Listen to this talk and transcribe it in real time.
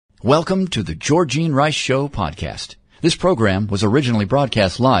Welcome to the Georgene Rice Show podcast. This program was originally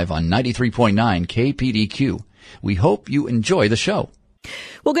broadcast live on 93.9 KPDQ. We hope you enjoy the show.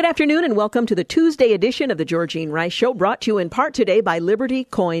 Well, good afternoon and welcome to the Tuesday edition of the Georgene Rice Show, brought to you in part today by Liberty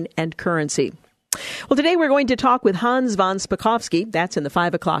Coin and Currency. Well, today we're going to talk with Hans von Spakovsky. That's in the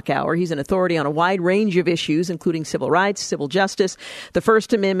 5 o'clock hour. He's an authority on a wide range of issues, including civil rights, civil justice, the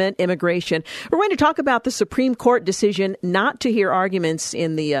First Amendment, immigration. We're going to talk about the Supreme Court decision not to hear arguments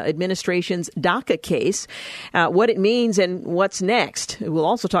in the administration's DACA case, what it means and what's next. We'll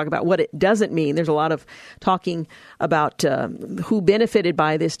also talk about what it doesn't mean. There's a lot of talking about who benefited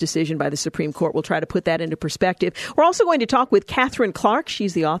by this decision by the Supreme Court. We'll try to put that into perspective. We're also going to talk with Catherine Clark.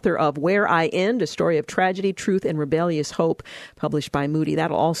 She's the author of Where I End, a story of tragedy, truth, and rebellious hope, published by Moody.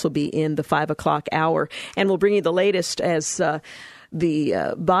 That'll also be in the 5 o'clock hour. And we'll bring you the latest as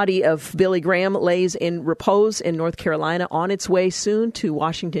the body of Billy Graham lays in repose in North Carolina, on its way soon to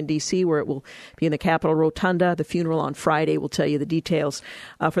Washington, D.C., where it will be in the Capitol Rotunda. The funeral on Friday. We'll tell you the details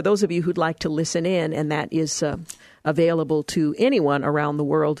for those of you who'd like to listen in, and that is available to anyone around the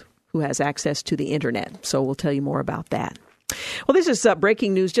world who has access to the Internet. So we'll tell you more about that. Well, this is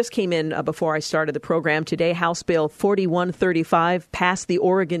breaking news. Just came in before I started the program today. House Bill 4135 passed the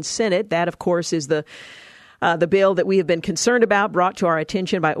Oregon Senate. That, of course, is the bill that we have been concerned about, brought to our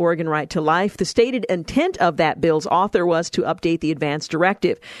attention by Oregon Right to Life. The stated intent of that bill's author was to update the Advance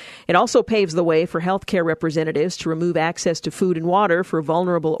Directive. It also paves the way for health care representatives to remove access to food and water for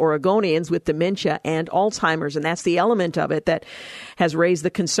vulnerable Oregonians with dementia and Alzheimer's. And that's the element of it that has raised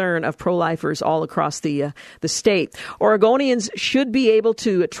the concern of pro-lifers all across the state. Oregonians should be able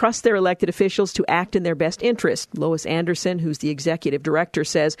to trust their elected officials to act in their best interest. Lois Anderson, who's the executive director,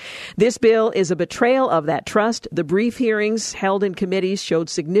 says this bill is a betrayal of that trust. The brief hearings held in committees showed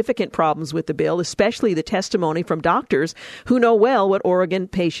significant problems with the bill, especially the testimony from doctors who know well what Oregon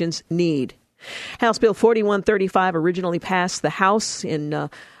patients need. House Bill 4135 originally passed the House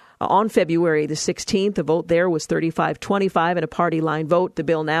on February the 16th. The vote there was 35-25 in a party line vote. The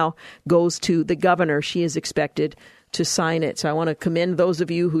bill now goes to the governor. She is expected to sign it. So I want to commend those of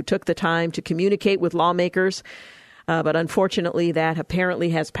you who took the time to communicate with lawmakers. But unfortunately, that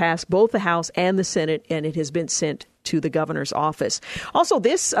apparently has passed both the House and the Senate, and it has been sent to the governor's office. Also,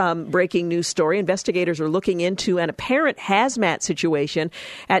 this breaking news story, investigators are looking into an apparent hazmat situation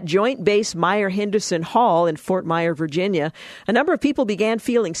at Joint Base Meier-Henderson Hall in Fort Myer, Virginia. A number of people began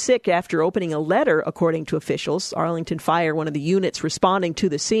feeling sick after opening a letter, according to officials. Arlington Fire, one of the units responding to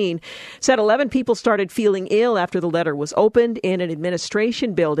the scene, said 11 people started feeling ill after the letter was opened in an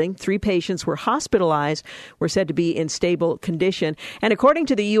administration building. 3 patients were hospitalized, were said to be in stable condition. And according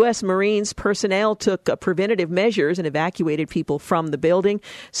to the U.S. Marines, personnel took preventative measures and evacuated people from the building.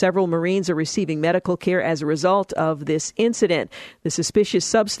 Several Marines are receiving medical care as a result of this incident. The suspicious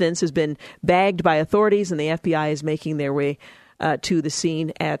substance has been bagged by authorities, and the FBI is making their way to the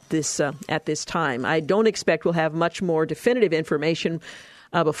scene at this time. I don't expect we'll have much more definitive information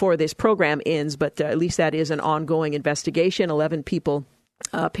before this program ends, but at least that is an ongoing investigation. 11 people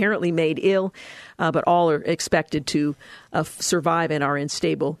apparently made ill, but all are expected to survive and are in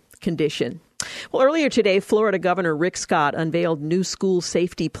stable condition. Well, earlier today, Florida Governor Rick Scott unveiled new school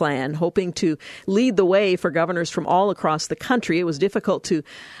safety plan, hoping to lead the way for governors from all across the country. It was difficult to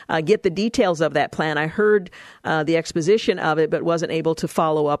get the details of that plan. I heard the exposition of it, but wasn't able to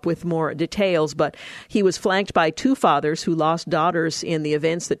follow up with more details. But he was flanked by 2 fathers who lost daughters in the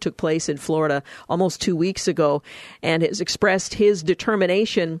events that took place in Florida almost 2 weeks ago, and has expressed his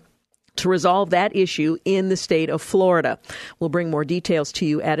determination to resolve that issue in the state of Florida. We'll bring more details to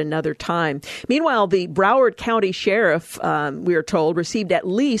you at another time. Meanwhile, the Broward County Sheriff, we are told, received at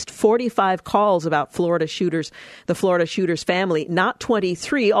least 45 calls about the Florida shooter's family, not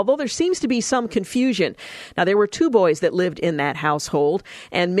 23, although there seems to be some confusion. Now, there were 2 boys that lived in that household,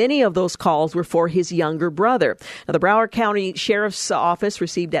 and many of those calls were for his younger brother. Now, the Broward County Sheriff's Office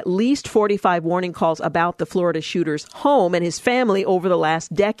received at least 45 warning calls about the Florida shooter's home and his family over the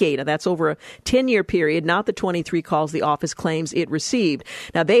last decade. Now, that's over a 10-year period, not the 23 calls the office claims it received.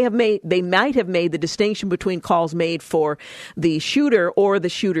 Now, they might have made the distinction between calls made for the shooter or the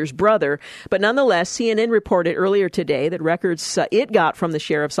shooter's brother, but nonetheless, CNN reported earlier today that records it got from the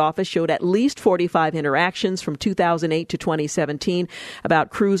sheriff's office showed at least 45 interactions from 2008 to 2017 about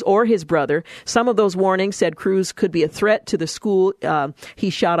Cruz or his brother. Some of those warnings said Cruz could be a threat to the school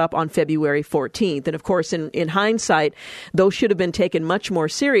he shot up on February 14th. And of course, in hindsight, those should have been taken much more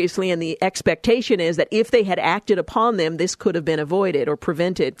seriously. and the expectation is that if they had acted upon them, this could have been avoided or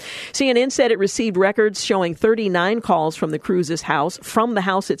prevented. CNN said it received records showing 39 calls from the Cruz's house, from the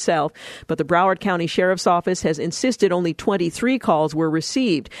house itself, but the Broward County Sheriff's Office has insisted only 23 calls were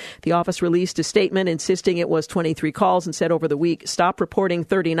received. The office released a statement insisting it was 23 calls and said over the week, "Stop reporting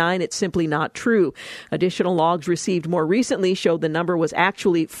 39. It's simply not true." Additional logs received more recently showed the number was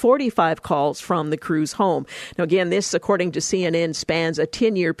actually 45 calls from the Cruz home. Now, again, this, according to CNN, spans a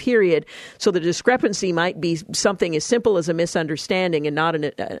 10-year period, so the discrepancy might be something as simple as a misunderstanding and not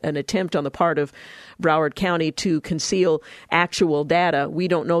an attempt on the part of Broward County to conceal actual data. We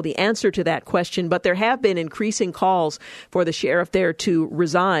don't know the answer to that question, but there have been increasing calls for the sheriff there to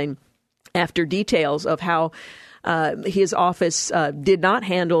resign after details of how his office did not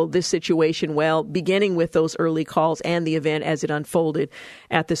handle this situation well, beginning with those early calls and the event as it unfolded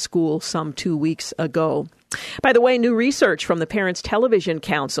at the school some 2 weeks ago. By the way, new research from the Parents Television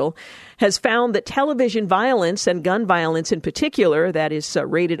Council has found that television violence and gun violence in particular, that is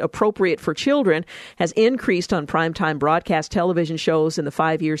rated appropriate for children, has increased on primetime broadcast television shows in the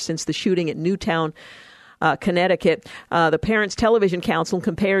 5 years since the shooting at Newtown, Connecticut. The Parents Television Council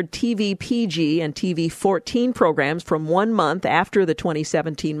compared TV PG and TV 14 programs from 1 month after the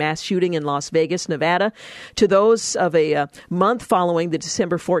 2017 mass shooting in Las Vegas, Nevada, to those of a month following the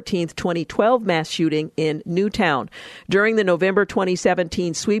December 14th, 2012 mass shooting in Newtown. During the November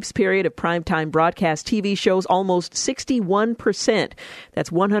 2017 sweeps period of primetime broadcast TV shows, almost 61%,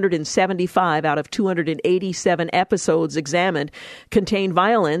 that's 175 out of 287 episodes examined, contained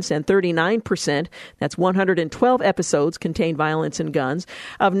violence, and 39%, that's 112 episodes, contained violence and guns.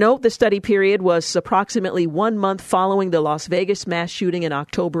 Of note, the study period was approximately 1 month following the Las Vegas mass shooting in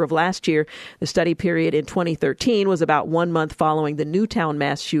October of last year. The study period in 2013 was about 1 month following the Newtown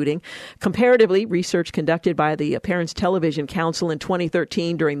mass shooting. Comparatively, research conducted by the Parents Television Council in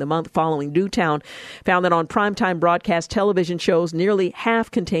 2013 during the month following Newtown found that on primetime broadcast television shows, nearly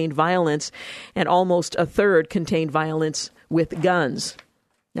half contained violence and almost a third contained violence with guns.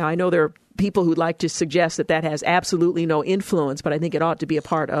 Now, I know there are people who'd like to suggest that that has absolutely no influence, but I think it ought to be a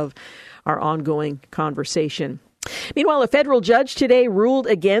part of our ongoing conversation. Meanwhile, a federal judge today ruled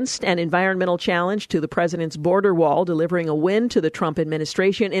against an environmental challenge to the president's border wall, delivering a win to the Trump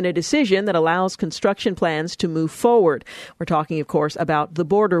administration in a decision that allows construction plans to move forward. We're talking, of course, about the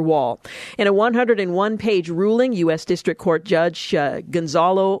border wall. In a 101-page ruling, U.S. District Court Judge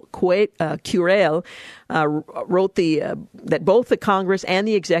Gonzalo Curiel wrote that both the Congress and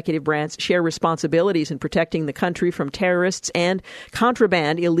the executive branch share responsibilities in protecting the country from terrorists and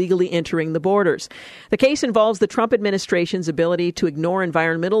contraband illegally entering the borders. The case involves the Trump administration's ability to ignore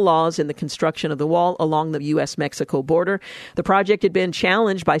environmental laws in the construction of the wall along the U.S.-Mexico border. The project had been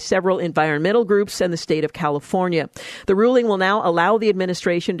challenged by several environmental groups and the state of California. The ruling will now allow the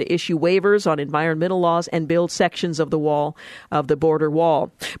administration to issue waivers on environmental laws and build sections of the wall, of the border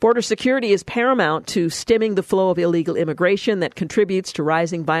wall. Border security is paramount to stemming the flow of illegal immigration that contributes to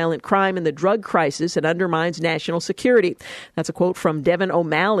rising violent crime and the drug crisis and undermines national security. That's a quote from Devin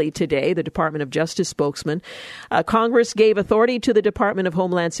O'Malley today, the Department of Justice spokesman. Congress gave authority to the Department of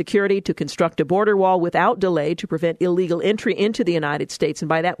Homeland Security to construct a border wall without delay to prevent illegal entry into the United States. And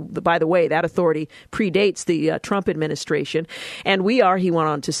by the way, that authority predates the Trump administration. And we are, he went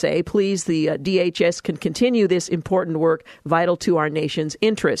on to say, pleased the DHS can continue this important work vital to our nation's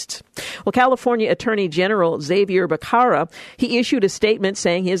interests. Well, California Attorney General Xavier Becerra, he issued a statement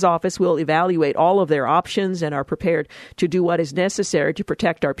saying his office will evaluate all of their options and are prepared to do what is necessary to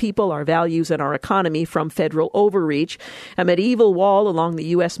protect our people, our values, and our economy from federal overreach. A medieval wall along the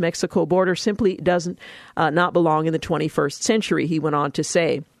U.S.-Mexico border simply doesn't not belong in the 21st century, he went on to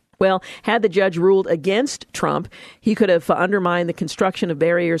say. Well, had the judge ruled against Trump, he could have undermined the construction of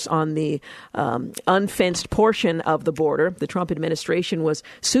barriers on the unfenced portion of the border. The Trump administration was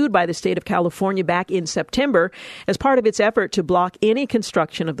sued by the state of California back in September as part of its effort to block any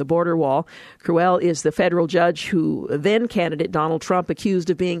construction of the border wall. Cruel is the federal judge who then candidate Donald Trump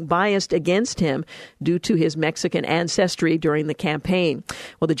accused of being biased against him due to his Mexican ancestry during the campaign.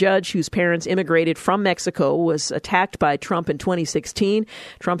 Well, the judge, whose parents immigrated from Mexico, was attacked by Trump in 2016.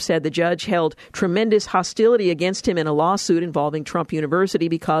 Trump said the judge held tremendous hostility against him in a lawsuit involving Trump University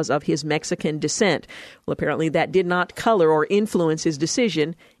because of his Mexican descent. Well, apparently that did not color or influence his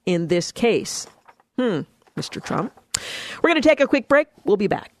decision in this case. Mr. Trump. We're going to take a quick break. We'll be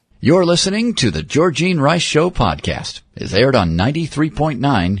back. You're listening to the Georgene Rice Show podcast. It's aired on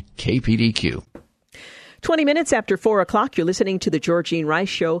 93.9 KPDQ. 20 minutes after 4 o'clock, you're listening to the Georgene Rice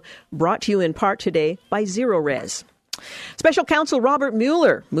Show, brought to you in part today by Zero Res. Special counsel Robert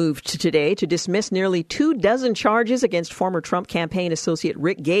Mueller moved today to dismiss nearly 24 charges against former Trump campaign associate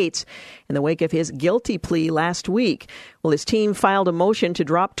Rick Gates in the wake of his guilty plea last week. Well, his team filed a motion to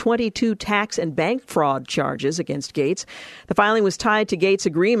drop 22 tax and bank fraud charges against Gates. The filing was tied to Gates'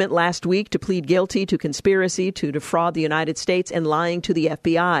 agreement last week to plead guilty to conspiracy to defraud the United States and lying to the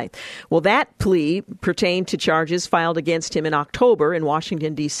FBI. Well, that plea pertained to charges filed against him in October in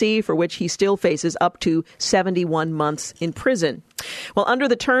Washington, D.C., for which he still faces up to 71 months in prison. Well, under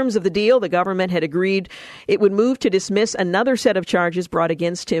the terms of the deal, the government had agreed it would move to dismiss another set of charges brought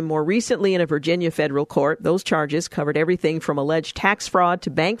against him more recently in a Virginia federal court. Those charges covered everything from alleged tax fraud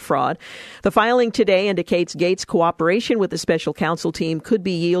to bank fraud. The filing today indicates Gates' cooperation with the special counsel team could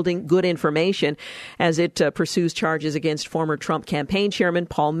be yielding good information as it pursues charges against former Trump campaign chairman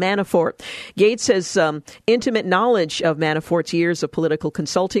Paul Manafort. Gates has intimate knowledge of Manafort's years of political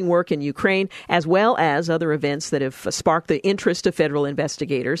consulting work in Ukraine, as well as other events that have sparked the interest of federal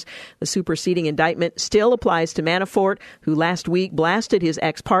investigators. The superseding indictment still applies to Manafort, who last week blasted his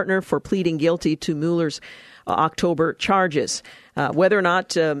ex-partner for pleading guilty to Mueller's October charges. Whether or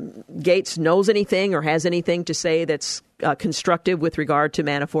not Gates knows anything or has anything to say that's constructive with regard to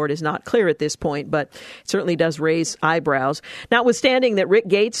Manafort is not clear at this point, but it certainly does raise eyebrows. Notwithstanding that Rick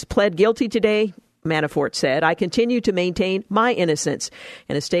Gates pled guilty today, Manafort said, "I continue to maintain my innocence."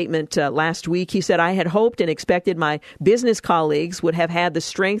 In a statement last week, he said, "I had hoped and expected my business colleagues would have had the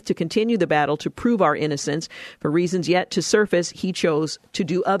strength to continue the battle to prove our innocence. For reasons yet to surface, he chose to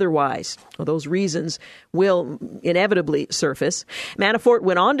do otherwise." Well, those reasons will inevitably surface. Manafort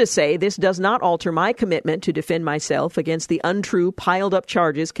went on to say, "This does not alter my commitment to defend myself against the untrue, piled-up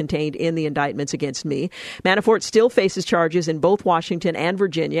charges contained in the indictments against me." Manafort still faces charges in both Washington and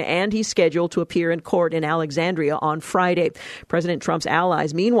Virginia, and he's scheduled to appear in court in Alexandria on Friday. President Trump's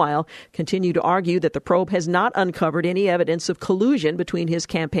allies, meanwhile, continue to argue that the probe has not uncovered any evidence of collusion between his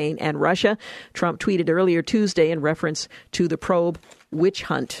campaign and Russia. Trump tweeted earlier Tuesday in reference to the probe witch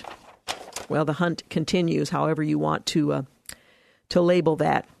hunt. Well, the hunt continues, however you want to label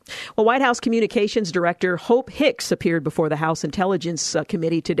that. Well, White House Communications Director Hope Hicks appeared before the House Intelligence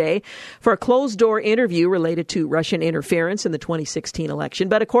Committee today for a closed-door interview related to Russian interference in the 2016 election.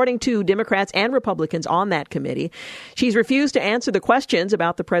 But according to Democrats and Republicans on that committee, she's refused to answer the questions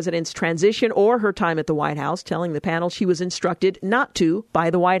about the president's transition or her time at the White House, telling the panel she was instructed not to by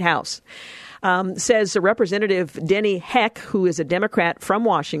the White House. Says Representative Denny Heck, who is a Democrat from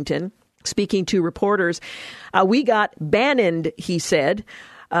Washington, speaking to reporters, "We got Bannon," he said,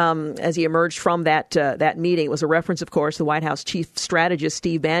 as he emerged from that meeting. It was a reference, of course, the White House chief strategist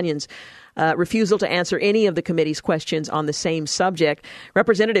Steve Bannon's refusal to answer any of the committee's questions on the same subject.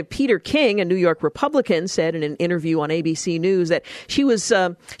 Representative Peter King, a New York Republican, said in an interview on ABC News that she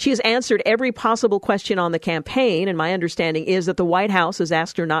has answered every possible question on the campaign, and my understanding is that the White House has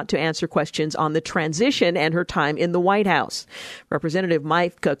asked her not to answer questions on the transition and her time in the White House. Representative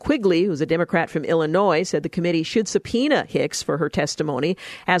Mike Quigley, who's a Democrat from Illinois, said the committee should subpoena Hicks for her testimony,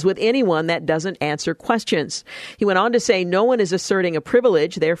 as with anyone that doesn't answer questions. He went on to say no one is asserting a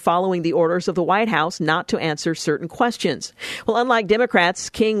privilege. They're following the orders of the White House not to answer certain questions. Well, unlike Democrats,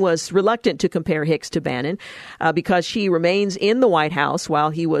 King was reluctant to compare Hicks to Bannon because she remains in the White House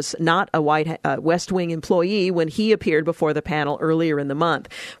while he was not a West Wing employee when he appeared before the panel earlier in the month.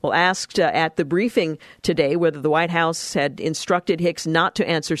 Well, asked at the briefing today whether the White House had instructed Hicks not to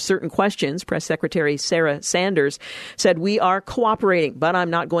answer certain questions, Press Secretary Sarah Sanders said, "We are cooperating, but I'm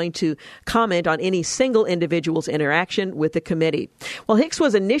not going to comment on any single individual's interaction with the committee." Well, Hicks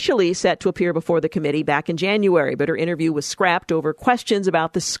was initially set to appear before the committee back in January, but her interview was scrapped over questions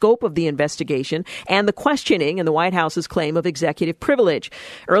about the scope of the investigation and the questioning and the White House's claim of executive privilege.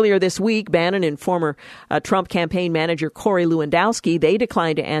 Earlier this week, Bannon and former Trump campaign manager Corey Lewandowski, they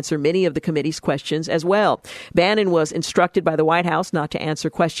declined to answer many of the committee's questions as well. Bannon was instructed by the White House not to answer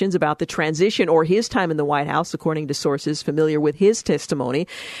questions about the transition or his time in the White House, according to sources familiar with his testimony.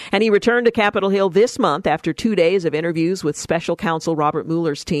 And he returned to Capitol Hill this month after 2 days of interviews with special counsel Robert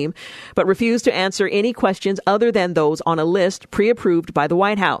Mueller's team, but refused to answer any questions other than those on a list pre-approved by the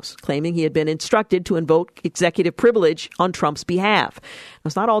White House, claiming he had been instructed to invoke executive privilege on Trump's behalf.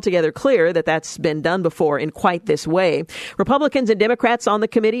 It's not altogether clear that that's been done before in quite this way. Republicans and Democrats on the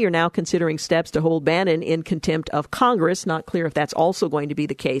committee are now considering steps to hold Bannon in contempt of Congress. Not clear if that's also going to be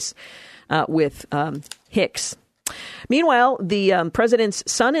the case with Hicks. Meanwhile, the president's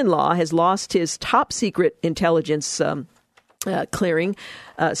son-in-law has lost his top secret intelligence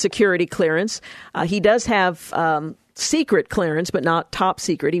security clearance. He does have secret clearance, but not top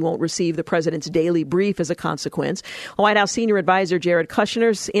secret. He won't receive the president's daily brief as a consequence. White House senior advisor Jared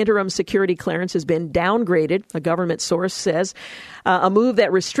Kushner's interim security clearance has been downgraded, a government source says, a move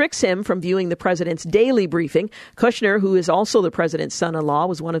that restricts him from viewing the president's daily briefing. Kushner, who is also the president's son-in-law,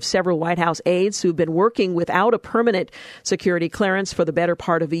 was one of several White House aides who've been working without a permanent security clearance for the better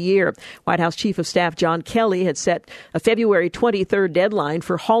part of a year. White House Chief of Staff John Kelly had set a February 23rd deadline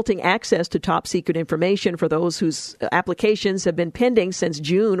for halting access to top secret information for those whose applications have been pending since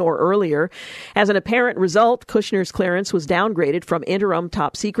June or earlier. As an apparent result, Kushner's clearance was downgraded from interim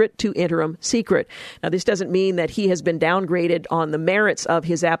top secret to interim secret. Now, this doesn't mean that he has been downgraded on the merits of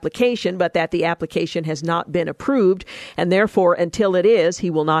his application, but that the application has not been approved, and therefore, until it is, he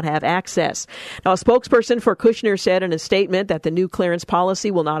will not have access. Now, a spokesperson for Kushner said in a statement that the new clearance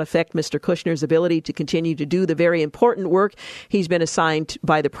policy will not affect Mr. Kushner's ability to continue to do the very important work he's been assigned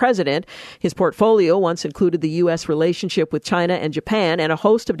by the president. His portfolio once included the U.S. relationship with China and Japan and a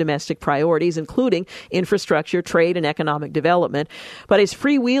host of domestic priorities, including infrastructure, trade, and economic development. But his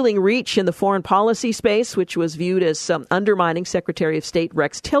freewheeling reach in the foreign policy space, which was viewed as undermining Secretary of State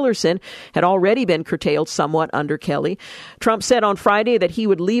Rex Tillerson, had already been curtailed somewhat under Kelly. Trump said on Friday that he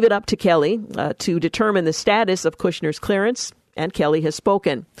would leave it up to Kelly to determine the status of Kushner's clearance, and Kelly has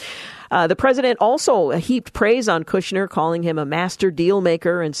spoken. The president also heaped praise on Kushner, calling him a master deal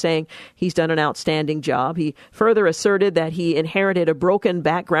maker and saying he's done an outstanding job. He further asserted that he inherited a broken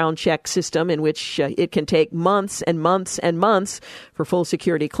background check system in which it can take months and months and months for full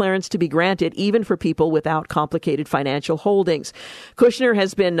security clearance to be granted, even for people without complicated financial holdings. Kushner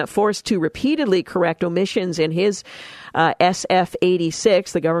has been forced to repeatedly correct omissions in his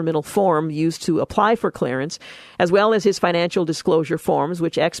SF-86, the governmental form used to apply for clearance, as well as his financial disclosure forms,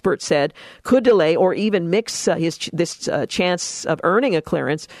 which experts said could delay or even mix this chance of earning a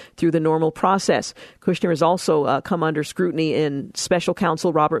clearance through the normal process. Kushner has also come under scrutiny in special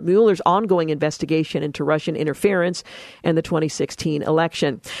counsel Robert Mueller's ongoing investigation into Russian interference in the 2016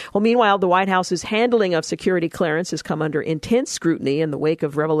 election. Well, meanwhile, the White House's handling of security clearance has come under intense scrutiny in the wake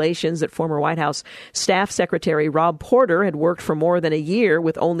of revelations that former White House Staff Secretary Rob Porter had worked for more than a year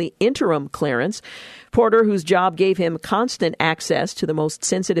with only interim clearance. Porter, whose job gave him constant access to the most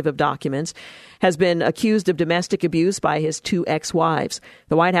sensitive of documents, has been accused of domestic abuse by his two ex-wives.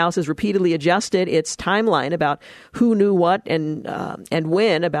 The White House has repeatedly adjusted its timeline about who knew what and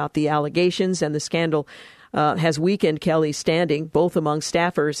when about the allegations, and the scandal has weakened Kelly's standing, both among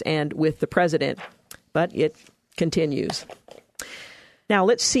staffers and with the president. But it continues. Now,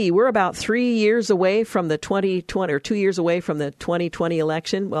 let's see. We're about 3 years away from the 2020, or 2 years away from the 2020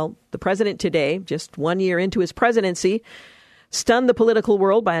 election. Well, the president today, just 1 year into his presidency, stunned the political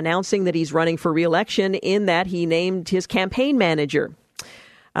world by announcing that he's running for re-election, in that he named his campaign manager.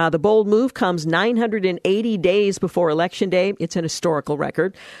 The bold move comes 980 days before Election Day. It's an historical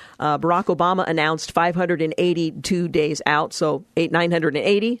record. Barack Obama announced 582 days out, so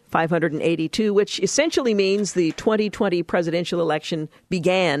 980, 582, which essentially means the 2020 presidential election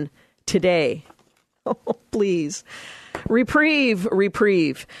began today. Oh, please. Reprieve,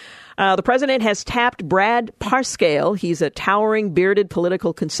 reprieve. The president has tapped Brad Parscale. He's a towering, bearded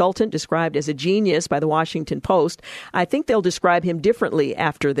political consultant described as a genius by the Washington Post. I think they'll describe him differently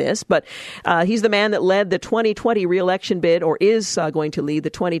after this, but he's the man that led the 2020 reelection bid, or is going to lead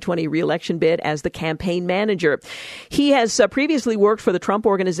the 2020 reelection bid as the campaign manager. He has previously worked for the Trump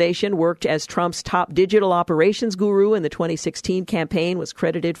Organization, worked as Trump's top digital operations guru in the 2016 campaign, was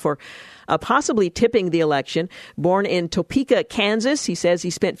credited for possibly tipping the election. Born in Topeka, Kansas, he says he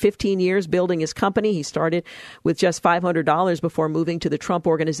spent 15 years building his company. He started with just $500 before moving to the Trump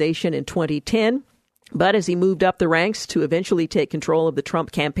Organization in 2010. But as he moved up the ranks to eventually take control of the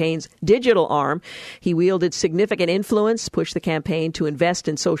Trump campaign's digital arm, he wielded significant influence, pushed the campaign to invest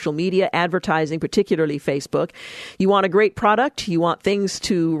in social media advertising, particularly Facebook. You want a great product? You want things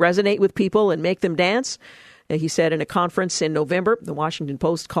to resonate with people and make them dance? He said in a conference in November, the Washington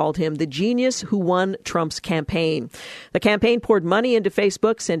Post called him the genius who won Trump's campaign. The campaign poured money into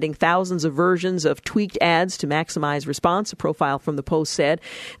Facebook, sending thousands of versions of tweaked ads to maximize response, a profile from the Post said.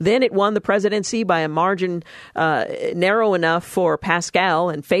 Then it won the presidency by a margin narrow enough for Pascal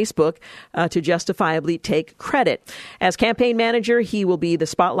and Facebook to justifiably take credit. As campaign manager, he will be the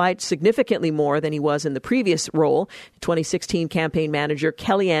spotlight significantly more than he was in the previous role. 2016 campaign manager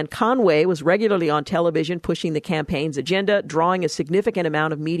Kellyanne Conway was regularly on television pushing the campaign's agenda, drawing a significant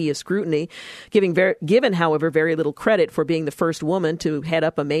amount of media scrutiny, given, however, very little credit for being the first woman to head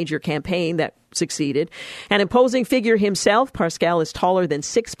up a major campaign that succeeded. An imposing figure himself, Pascal is taller than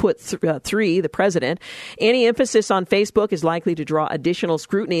 6'3", the president. Any emphasis on Facebook is likely to draw additional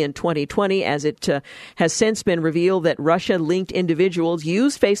scrutiny in 2020, as it has since been revealed that Russia-linked individuals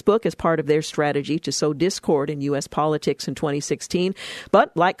used Facebook as part of their strategy to sow discord in U.S. politics in 2016.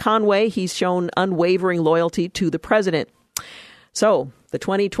 But like Conway, he's shown unwavering loyalty to the president. So the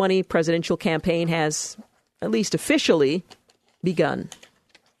 2020 presidential campaign has, at least officially, begun.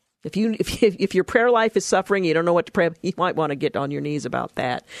 If your prayer life is suffering, you don't know what to pray, you might want to get on your knees about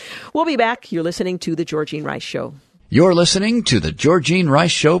that. We'll be back. You're listening to The Georgene Rice Show. You're listening to The Georgene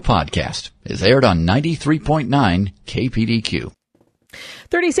Rice Show podcast. It's aired on 93.9 KPDQ.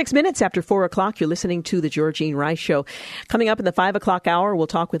 36 minutes after 4 o'clock, you're listening to The Georgene Rice Show. Coming up in the 5 o'clock hour, we'll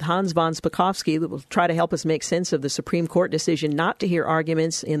talk with Hans von Spakovsky, that will try to help us make sense of the Supreme Court decision not to hear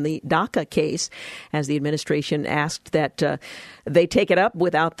arguments in the DACA case, as the administration asked that they take it up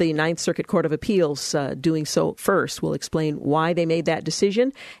without the Ninth Circuit Court of Appeals doing so first. We'll explain why they made that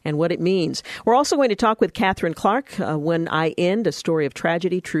decision and what it means. We're also going to talk with Catherine Clark, When I End, a story of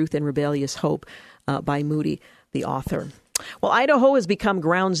tragedy, truth, and rebellious hope by Moody, the author. Well, Idaho has become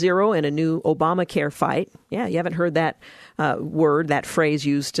ground zero in a new Obamacare fight. Yeah, you haven't heard that that phrase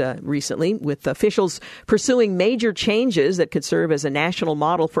used recently, with officials pursuing major changes that could serve as a national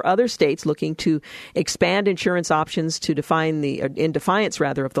model for other states looking to expand insurance options to in defiance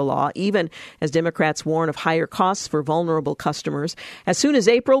of the law, even as Democrats warn of higher costs for vulnerable customers. As soon as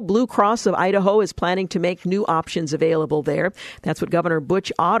April, Blue Cross of Idaho is planning to make new options available there. That's what Governor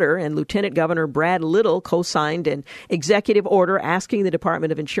Butch Otter and Lieutenant Governor Brad Little co-signed an executive order asking the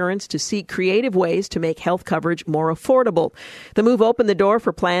Department of Insurance to seek creative ways to make health coverage more affordable. The move opened the door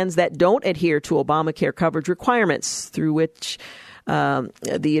for plans that don't adhere to Obamacare coverage requirements, through which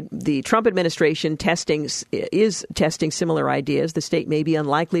the Trump administration is testing similar ideas. The state may be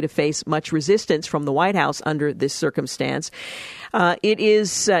unlikely to face much resistance from the White House under this circumstance. It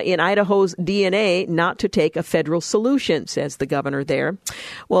is in Idaho's DNA not to take a federal solution, says the governor there.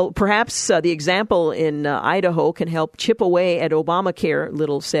 Well, perhaps the example in Idaho can help chip away at Obamacare,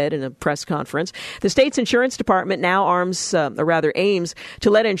 Little said in a press conference. The state's insurance department now aims to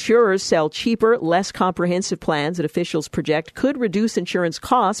let insurers sell cheaper, less comprehensive plans that officials project could reduce insurance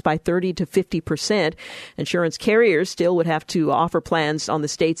costs by 30 to 50%. Insurance carriers still would have to offer plans on the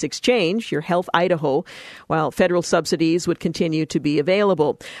state's exchange, Your Health Idaho, while federal subsidies would continue to be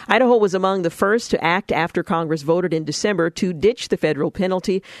available. Idaho was among the first to act after Congress voted in December to ditch the federal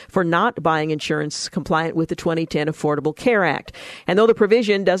penalty for not buying insurance compliant with the 2010 Affordable Care Act. And though the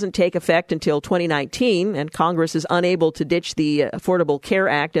provision doesn't take effect until 2019, and Congress is unable to ditch the Affordable Care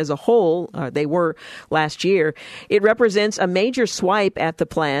Act as a whole, they were last year, it represents a major swipe at the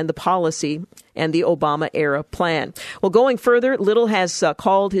plan, the policy, and the Obama-era plan. Well, going further, Little has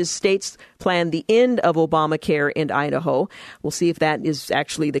called his state's plan the end of Obamacare in Idaho. We'll see if that is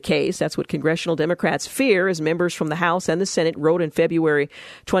actually the case. That's what congressional Democrats fear, as members from the House and the Senate wrote in February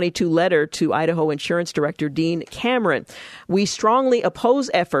 22 letter to Idaho Insurance Director Dean Cameron. We strongly oppose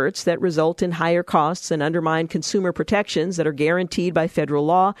efforts that result in higher costs and undermine consumer protections that are guaranteed by federal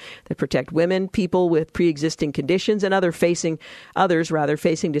law that protect women, people with pre-existing conditions, and others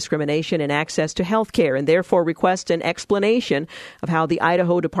facing discrimination and access to health care, and therefore request an explanation of how the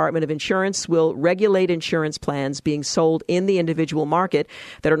Idaho Department of Insurance will regulate insurance plans being sold in the individual market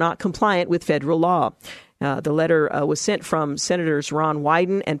that are not compliant with federal law. The letter was sent from Senators Ron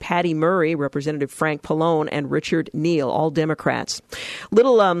Wyden and Patty Murray, Representative Frank Pallone, and Richard Neal, all Democrats.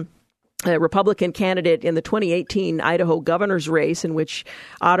 Little a Republican candidate in the 2018 Idaho governor's race, in which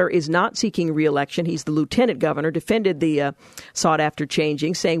Otter is not seeking re-election. He's the lieutenant governor, defended the sought-after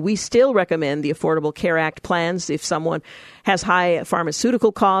changing, saying, "We still recommend the Affordable Care Act plans if someone has high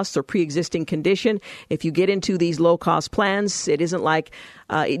pharmaceutical costs or pre-existing condition. If you get into these low-cost plans, it isn't like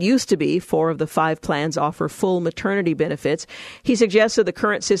it used to be. 4 of the 5 plans offer full maternity benefits." He suggested the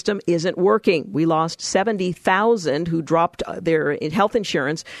current system isn't working. We lost 70,000 who dropped their health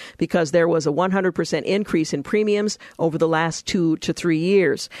insurance because there was a 100% increase in premiums over the last 2 to 3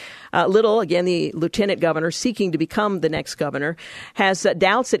 years. Little, again, the lieutenant governor seeking to become the next governor, has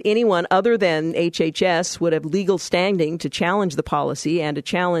doubts that anyone other than HHS would have legal standing to challenge the policy, and a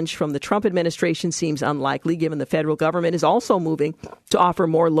challenge from the Trump administration seems unlikely, given the federal government is also moving to offer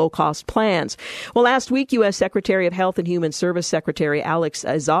more low-cost plans. Well, last week, U.S. Secretary of Health and Human Service Secretary Alex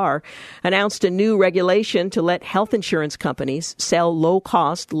Azar announced a new regulation to let health insurance companies sell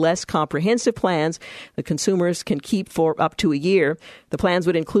low-cost, less comprehensive plans that consumers can keep for up to a year. The plans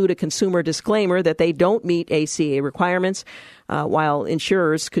would include a consumer disclaimer that they don't meet ACA requirements. while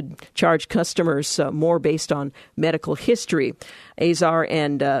insurers could charge customers more based on medical history. Azar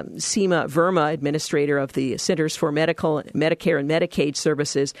and Seema Verma, administrator of the Centers for Medicare and Medicaid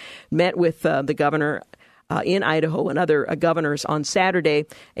Services, met with the governor in Idaho and other governors on Saturday,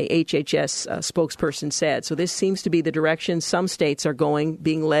 a HHS spokesperson said. So this seems to be the direction some states are going,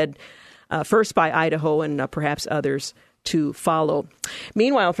 being led first by Idaho and perhaps others to follow.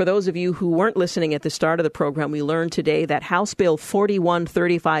 Meanwhile, for those of you who weren't listening at the start of the program, we learned today that House Bill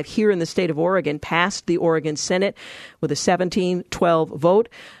 4135 here in the state of Oregon passed the Oregon Senate with a 17-12 vote.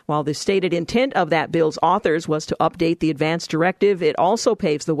 While the stated intent of that bill's authors was to update the advance directive, it also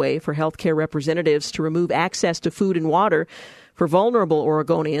paves the way for healthcare representatives to remove access to food and water for vulnerable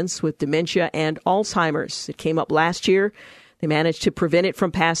Oregonians with dementia and Alzheimer's. It came up last year. They managed to prevent it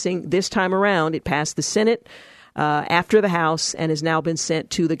from passing. This time around, it passed the Senate after the House and has now been sent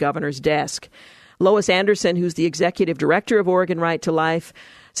to the governor's desk. Lois Anderson, who's the executive director of Oregon Right to Life,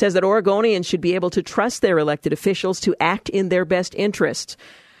 says that Oregonians should be able to trust their elected officials to act in their best interests.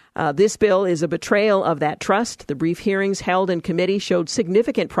 This bill is a betrayal of that trust. The brief hearings held in committee showed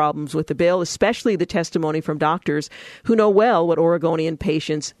significant problems with the bill, especially the testimony from doctors who know well what Oregonian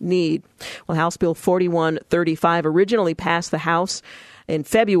patients need. Well, House Bill 4135 originally passed the House in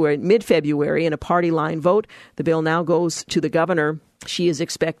mid-February, in a party line vote. The bill now goes to the governor. She is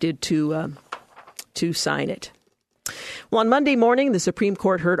expected to sign it. Well, on Monday morning, the Supreme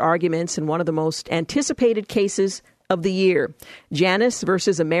Court heard arguments in one of the most anticipated cases of the year, Janus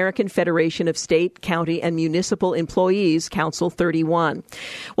versus American Federation of State, County, and Municipal Employees, Council 31.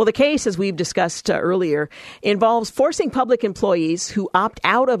 Well, the case, as we've discussed earlier, involves forcing public employees who opt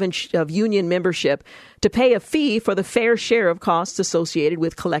out of union membership to pay a fee for the fair share of costs associated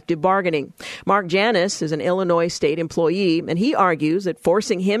with collective bargaining. Mark Janus is an Illinois state employee, and he argues that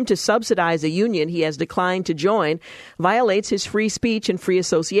forcing him to subsidize a union he has declined to join violates his free speech and free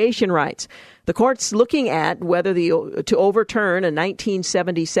association rights. The court's looking at whether to overturn a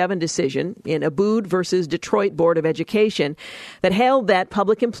 1977 decision in Abood versus Detroit Board of Education that held that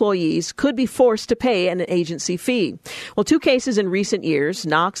public employees could be forced to pay an agency fee. Well, two cases in recent years,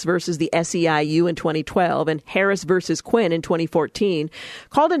 Knox versus the SEIU in 2012 and Harris versus Quinn in 2014,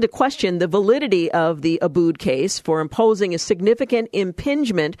 called into question the validity of the Abood case for imposing a significant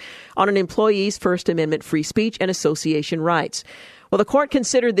impingement on an employee's First Amendment free speech and association rights. Well, the court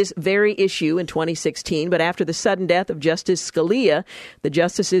considered this very issue in 2016, but after the sudden death of Justice Scalia, the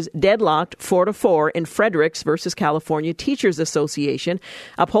justices deadlocked 4-4 in Fredericks versus California Teachers Association,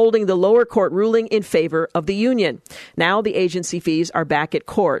 upholding the lower court ruling in favor of the union. Now the agency fees are back at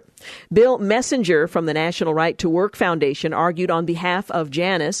court. Bill Messenger from the National Right to Work Foundation argued on behalf of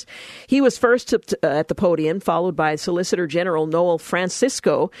Janus. He was first at the podium, followed by Solicitor General Noel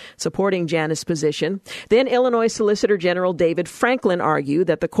Francisco, supporting Janus' position. Then Illinois Solicitor General David Franklin argued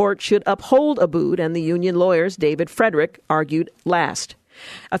that the court should uphold Abood, and the union lawyers, David Frederick, argued last.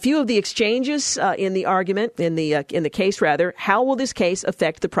 A few of the exchanges in the argument, in the case, how will this case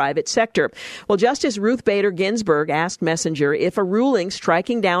affect the private sector? Well, Justice Ruth Bader Ginsburg asked Messenger if a ruling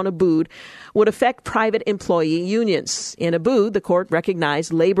striking down Abood would affect private employee unions. In Abood, the court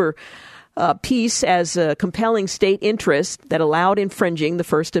recognized labor peace as a compelling state interest that allowed infringing the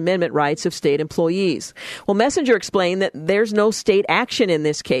First Amendment rights of state employees. Well, Messenger explained that there's no state action in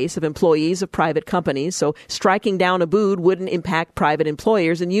this case of employees of private companies, so striking down Abood wouldn't impact private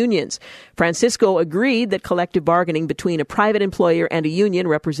employers and unions. Francisco agreed that collective bargaining between a private employer and a union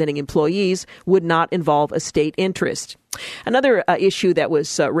representing employees would not involve a state interest. Another issue that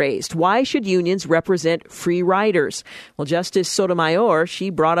was raised, why should unions represent free riders? Well, Justice Sotomayor, she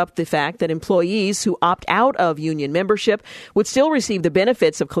brought up the fact that employees who opt out of union membership would still receive the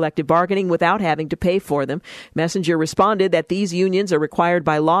benefits of collective bargaining without having to pay for them. Messenger responded that these unions are required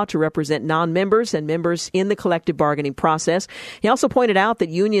by law to represent non-members and members in the collective bargaining process. He also pointed out that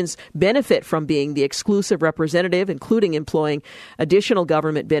unions benefit from being the exclusive representative, including employing additional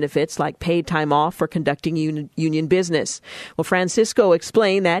government benefits like paid time off for conducting union business. Well, Francisco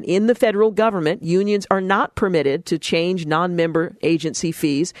explained that in the federal government, unions are not permitted to change non-member agency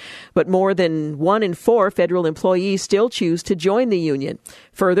fees, but more than 1 in 4 federal employees still choose to join the union.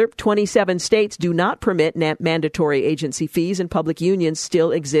 Further, 27 states do not permit mandatory agency fees, and public unions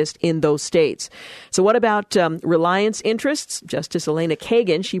still exist in those states. So what about reliance interests? Justice Elena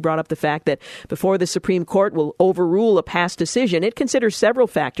Kagan, she brought up the fact that before the Supreme Court will overrule a past decision, it considers several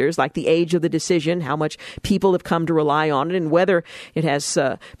factors like the age of the decision, how much people have come to rely rely on it and whether it has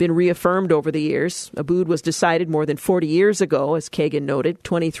been reaffirmed over the years. Abood was decided more than 40 years ago, as Kagan noted.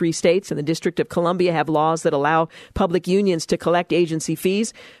 23 states and the District of Columbia have laws that allow public unions to collect agency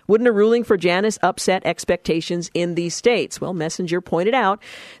fees. Wouldn't a ruling for Janus upset expectations in these states? Well, Messenger pointed out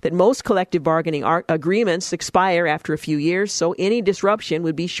that most collective bargaining agreements expire after a few years, so any disruption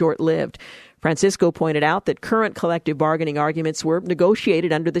would be short-lived. Francisco pointed out that current collective bargaining arguments were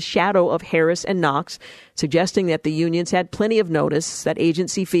negotiated under the shadow of Harris and Knox, suggesting that the unions had plenty of notice that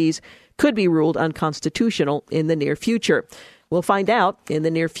agency fees could be ruled unconstitutional in the near future. We'll find out in the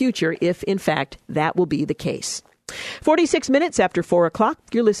near future if, in fact, that will be the case. 46 minutes after 4 o'clock,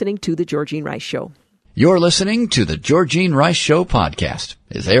 you're listening to The Georgene Rice Show. You're listening to The Georgene Rice Show podcast.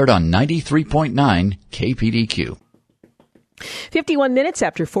 It's aired on 93.9 KPDQ. 51 minutes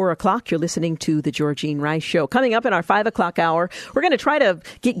after 4 o'clock, you're listening to The Georgene Rice Show. Coming up in our 5 o'clock hour, we're going to try to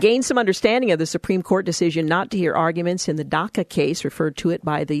gain some understanding of the Supreme Court decision not to hear arguments in the DACA case, referred to it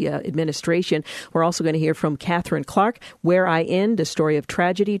by the administration. We're also going to hear from Catherine Clark, Where I End, a story of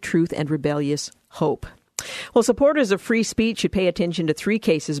tragedy, truth, and rebellious hope. Well, supporters of free speech should pay attention to 3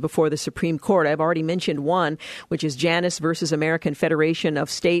 cases before the Supreme Court. I've already mentioned one, which is Janus versus American Federation of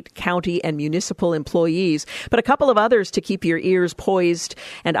State, County, and Municipal Employees, but a couple of others to keep your ears poised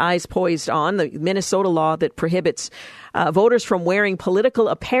and eyes poised on. The Minnesota law that prohibits voters from wearing political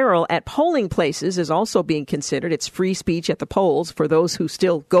apparel at polling places is also being considered. It's free speech at the polls for those who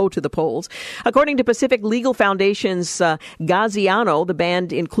still go to the polls. According to Pacific Legal Foundation's Gaziano, the ban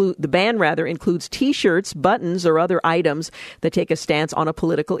includes T-shirts, buttons, or other items that take a stance on a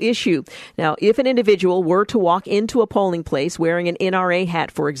political issue. Now, if an individual were to walk into a polling place wearing an NRA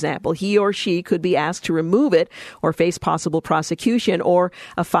hat, for example, he or she could be asked to remove it or face possible prosecution or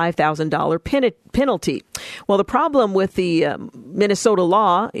a $5,000 penalty. Well, the problem with the Minnesota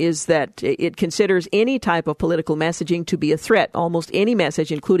law is that it considers any type of political messaging to be a threat. Almost any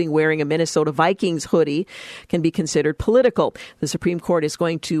message, including wearing a Minnesota Vikings hoodie, can be considered political. The Supreme Court is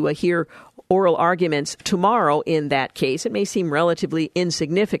going to hear oral arguments tomorrow in that case. It may seem relatively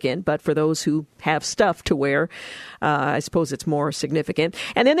insignificant, but for those who have stuff to wear, I suppose it's more significant.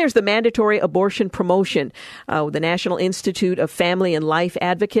 And then there's the mandatory abortion promotion. The National Institute of Family and Life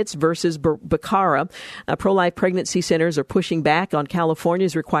Advocates versus BACARA. Pro-life pregnancy centers are pushing back on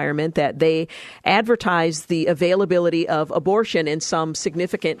California's requirement that they advertise the availability of abortion in some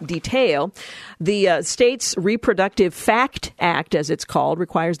significant detail. The state's Reproductive Fact Act, as it's called,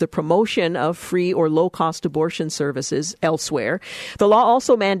 requires the promotion of free or low-cost abortion services elsewhere. The law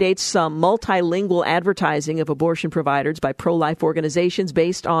also mandates some multilingual advertising of abortion providers by pro-life organizations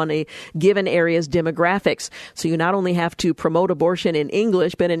based on a given area's demographics. So you not only have to promote abortion in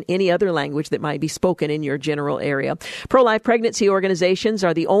English, but in any other language that might be spoken in your general area. Pro-life pregnancy organizations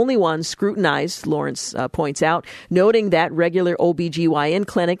are the only ones scrutinized, Lawrence points out, noting that regular OBGYN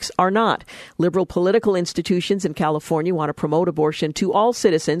clinics are not. Liberal political institutions in California want to promote abortion to all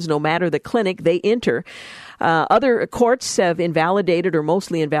citizens, no matter the clinic they enter. Other courts have invalidated or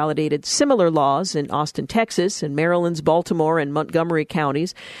mostly invalidated similar laws in Austin, Texas, and Maryland's Baltimore and Montgomery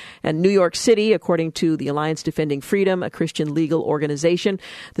counties. And New York City, according to the Alliance Defending Freedom, a Christian legal organization.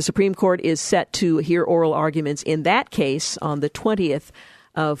 The Supreme Court is set to hear oral arguments in that case on the 20th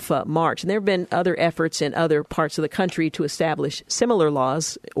of March. And there have been other efforts in other parts of the country to establish similar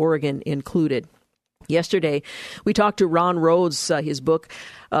laws, Oregon included. Yesterday, we talked to Ron Rhodes, his book,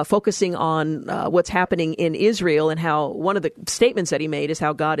 focusing on what's happening in Israel, and how one of the statements that he made is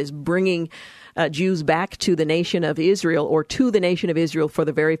how God is bringing Jews back to the nation of Israel, or to the nation of Israel for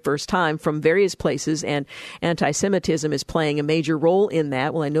the very first time from various places, and anti-Semitism is playing a major role in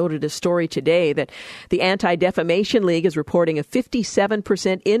that. Well, I noted a story today that the Anti-Defamation League is reporting a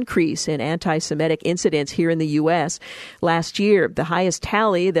 57% increase in anti-Semitic incidents here in the U.S. last year, the highest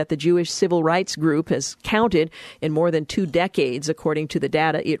tally that the Jewish Civil Rights Group has counted in more than 2 decades, according to the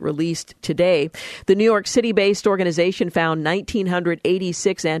data it released today. The New York City-based organization found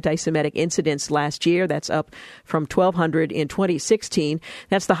 1,986 anti-Semitic incidents last year. That's up from 1,200 in 2016.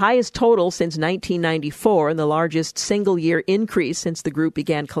 That's the highest total since 1994 and the largest single-year increase since the group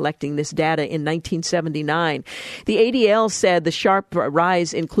began collecting this data in 1979. The ADL said the sharp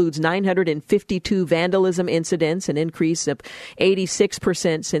rise includes 952 vandalism incidents, an increase of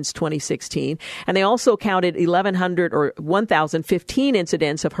 86% since 2016. And they they also counted 1,015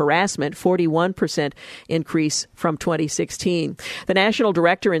 incidents of harassment, 41% increase from 2016. The national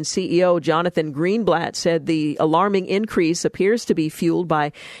director and CEO, Jonathan Greenblatt, said the alarming increase appears to be fueled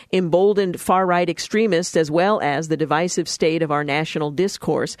by emboldened far-right extremists as well as the divisive state of our national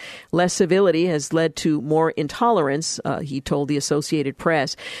discourse. Less civility has led to more intolerance, he told the Associated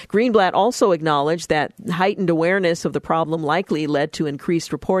Press. Greenblatt also acknowledged that heightened awareness of the problem likely led to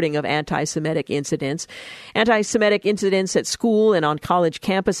increased reporting of anti-Semitic incidents. Anti-Semitic incidents at school and on college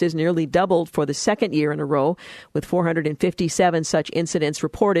campuses nearly doubled for the second year in a row, with 457 such incidents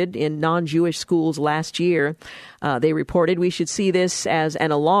reported in non-Jewish schools last year. They reported, "We should see this as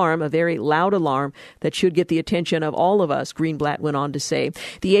an alarm, a very loud alarm that should get the attention of all of us," Greenblatt went on to say.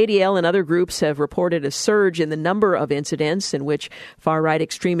 The ADL and other groups have reported a surge in the number of incidents in which far-right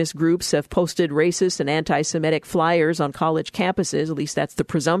extremist groups have posted racist and anti-Semitic flyers on college campuses. At least that's the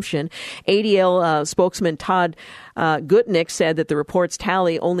presumption. ADL spokesman Todd Gutnick said that the report's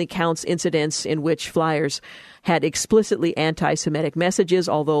tally only counts incidents in which flyers had explicitly anti-Semitic messages,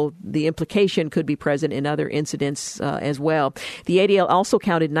 although the implication could be present in other incidents as well. The ADL also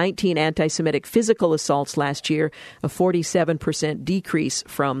counted 19 anti-Semitic physical assaults last year, a 47% decrease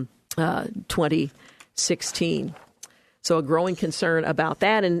from 2016. So a growing concern about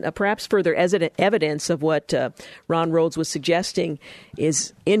that, and perhaps further evidence of what Ron Rhodes was suggesting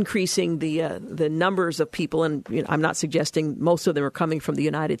is increasing the numbers of people. And I'm not suggesting most of them are coming from the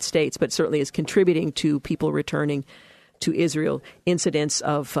United States, but certainly is contributing to people returning to Israel, incidents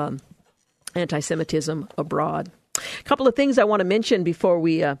of anti-Semitism abroad. A couple of things I want to mention before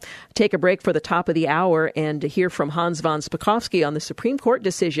we take a break for the top of the hour and to hear from Hans von Spakovsky on the Supreme Court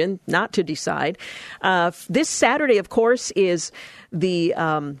decision not to decide. This Saturday, of course, is the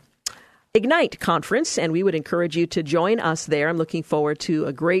Ignite conference, and we would encourage you to join us there. I'm looking forward to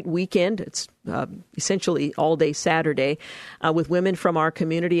a great weekend. It's essentially all day Saturday with women from our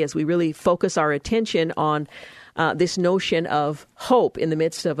community as we really focus our attention on this notion of hope in the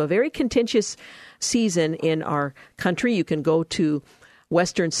midst of a very contentious season in our country. You can go to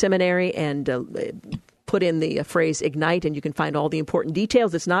Western Seminary and put in the phrase Ignite, and you can find all the important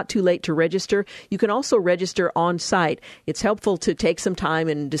details. It's not too late to register. You can also register on site. It's helpful to take some time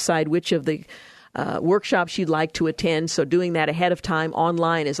and decide which of the workshops you'd like to attend. So doing that ahead of time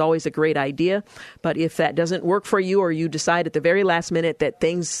online is always a great idea. But if that doesn't work for you, or you decide at the very last minute that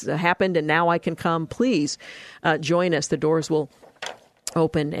things happened and now I can come, please join us. The doors will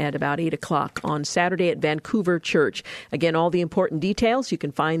open at about 8 o'clock on Saturday at Vancouver Church. Again, all the important details, you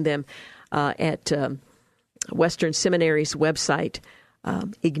can find them at Western Seminary's website,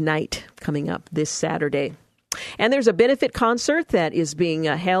 Ignite, coming up this Saturday. And there's a benefit concert that is being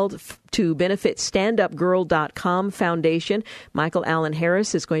held to benefit StandUpGirl.com Foundation. Michael Allen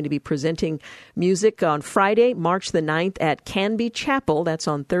Harris is going to be presenting music on Friday, March the 9th at Canby Chapel. That's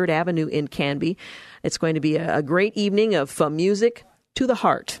on 3rd Avenue in Canby. It's going to be a great evening of music to the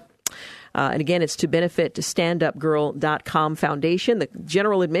heart. And again, it's to benefit StandUpGirl.com Foundation. The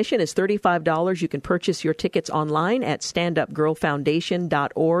general admission is $35. You can purchase your tickets online at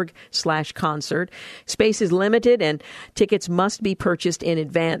StandUpGirlFoundation.org/concert. Space is limited and tickets must be purchased in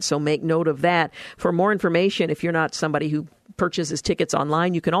advance, so make note of that. For more information, if you're not somebody who purchases tickets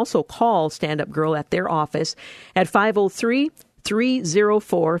online, you can also call Stand Up Girl at their office at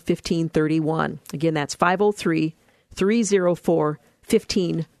 503-304-1531. Again, that's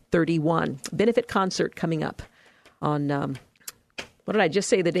 503-304-1531. Benefit concert coming up on, what did I just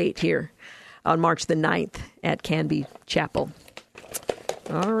say the date here? On March the 9th at Canby Chapel.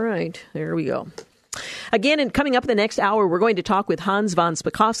 All right, there we go. Again, and coming up in the next hour, we're going to talk with Hans von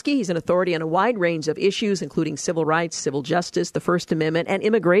Spakovsky. He's an authority on a wide range of issues, including civil rights, civil justice, the First Amendment, and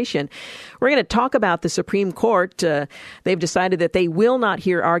immigration. We're going to talk about the Supreme Court. They've decided that they will not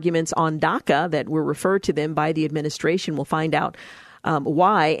hear arguments on DACA that were referred to them by the administration. We'll find out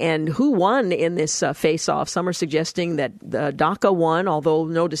why and who won in this face-off. Some are suggesting that DACA won, although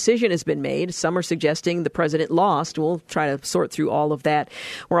no decision has been made. Some are suggesting the president lost. We'll try to sort through all of that.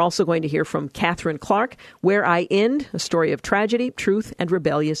 We're also going to hear from Catherine Clark, Where I End, a story of tragedy, truth, and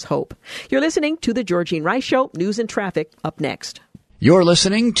rebellious hope. You're listening to The Georgene Rice Show. News and traffic up next. You're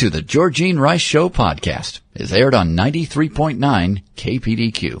listening to The Georgene Rice Show podcast. It's aired on 93.9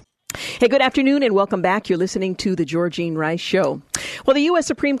 KPDQ. Hey, good afternoon and welcome back. You're listening to The Georgene Rice Show. Well, the U.S.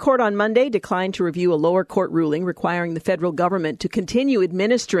 Supreme Court on Monday declined to review a lower court ruling requiring the federal government to continue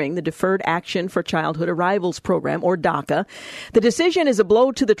administering the Deferred Action for Childhood Arrivals program, or DACA. The decision is a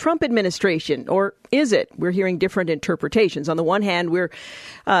blow to the Trump administration, or is it? We're hearing different interpretations. On the one hand, we're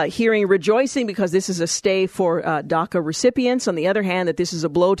hearing rejoicing because this is a stay for DACA recipients. On the other hand, that this is a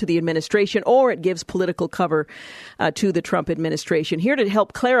blow to the administration, or it gives political cover to the Trump administration. Here to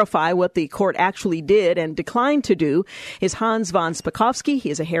help clarify what the court actually did and declined to do is Hans von Spakovsky. He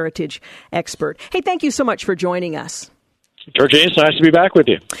is a heritage expert. Hey, thank you so much for joining us. Georgine, it's nice to be back with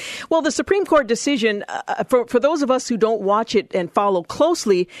you. Well, the Supreme Court decision, for those of us who don't watch it and follow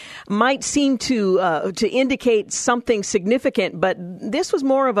closely, might seem to indicate something significant, but this was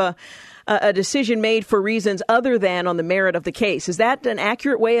more of a decision made for reasons other than on the merit of the case. Is that an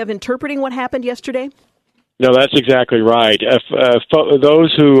accurate way of interpreting what happened yesterday? No, that's exactly right.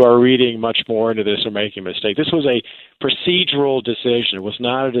 Those who are reading much more into this are making a mistake. This was a procedural decision. It was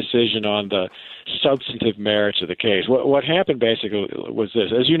not a decision on the substantive merits of the case. What happened basically was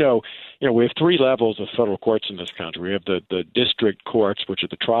this. As you know, we have three levels of federal courts in this country. We have the district courts, which are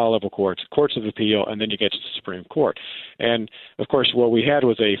the trial level courts, courts of appeal, and then you get to the Supreme Court. And, of course, what we had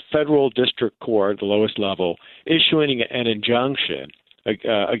was a federal district court, the lowest level, issuing an injunction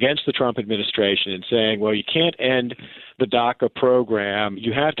against the Trump administration and saying, well, you can't end the DACA program.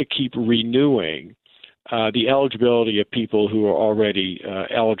 You have to keep renewing the eligibility of people who are already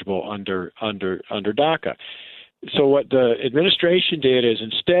eligible under DACA. So what the administration did is,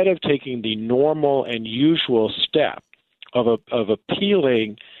 instead of taking the normal and usual step of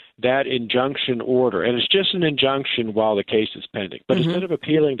appealing that injunction order, and it's just an injunction while the case is pending, but instead of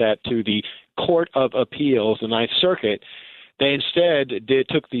appealing that to the Court of Appeals, the Ninth Circuit, they instead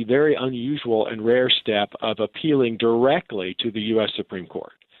took the very unusual and rare step of appealing directly to the U.S. Supreme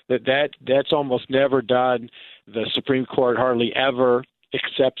Court. That's almost never done. The Supreme Court hardly ever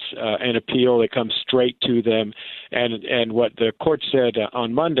accepts an appeal that comes straight to them. And what the court said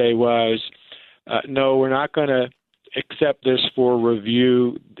on Monday was, no, we're not going to accept this for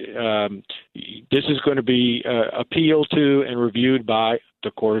review. This is going to be appealed to and reviewed by the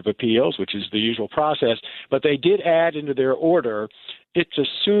Court of Appeals, which is the usual process. But they did add into their order, it's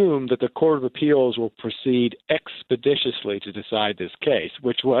assumed that the Court of Appeals will proceed expeditiously to decide this case,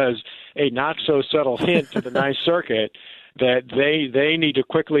 which was a not-so-subtle hint to the Ninth Circuit that they need to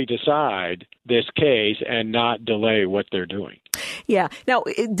quickly decide this case and not delay what they're doing. Yeah. Now,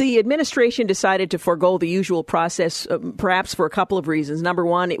 the administration decided to forego the usual process, perhaps for a couple of reasons. Number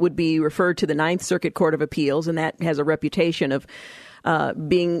one, it would be referred to the Ninth Circuit Court of Appeals, and that has a reputation of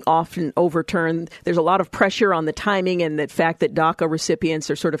being often overturned. There's a lot of pressure on the timing and the fact that DACA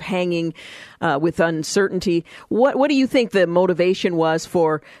recipients are sort of hanging with uncertainty. What do you think the motivation was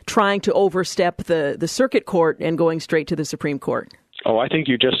for trying to overstep the circuit court and going straight to the Supreme Court? Oh, I think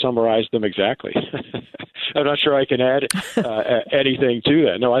you just summarized them exactly. I'm not sure I can add anything to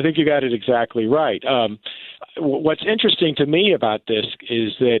that. No, I think you got it exactly right. What's interesting to me about this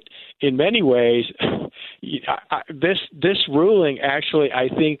is that in many ways, this ruling actually, I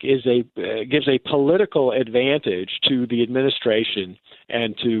think, gives a political advantage to the administration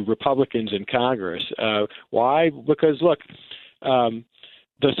and to Republicans in Congress. Why? Because, look,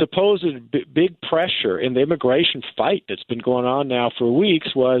 the supposed big pressure in the immigration fight that's been going on now for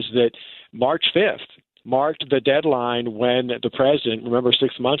weeks was that March 5th marked the deadline when the president, remember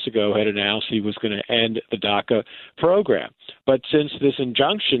 6 months ago, had announced he was going to end the DACA program. But since this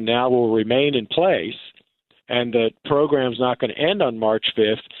injunction now will remain in place and the program's not going to end on March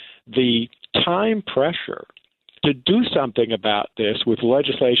 5th, the time pressure to do something about this with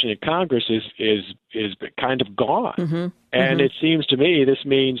legislation in Congress is kind of gone. And it seems to me this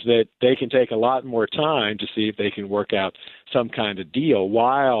means that they can take a lot more time to see if they can work out some kind of deal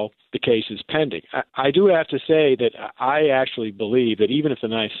while the case is pending. I do have to say that I actually believe that even if the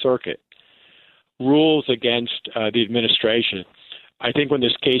Ninth Circuit rules against the administration, I think when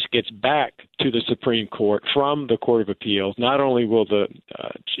this case gets back to the Supreme Court from the Court of Appeals, not only will the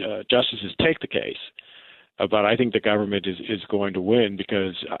justices take the case, but I think the government is going to win,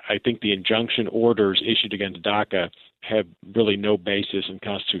 because I think the injunction orders issued against DACA have really no basis in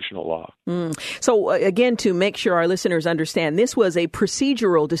constitutional law. So, again, to make sure our listeners understand, this was a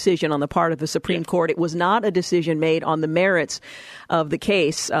procedural decision on the part of the Supreme Court. It was not a decision made on the merits of the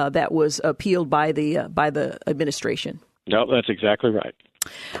case that was appealed by the administration. No, that's exactly right.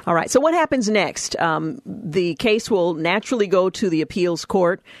 All right. So what happens next? The case will naturally go to the appeals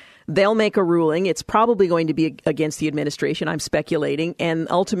court. They'll make a ruling. It's probably going to be against the administration, I'm speculating, and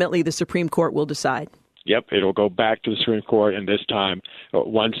ultimately the Supreme Court will decide. Yep, it'll go back to the Supreme Court, and this time,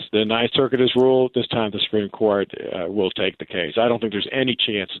 once the Ninth Circuit has ruled, this time the Supreme Court will take the case. I don't think there's any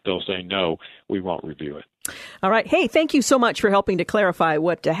chance that they'll say, no, we won't review it. All right. Hey, thank you so much for helping to clarify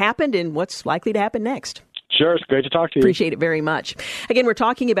what happened and what's likely to happen next. Sure. It's great to talk to you. Appreciate it very much. Again, we're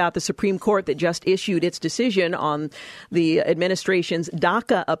talking about the Supreme Court that just issued its decision on the administration's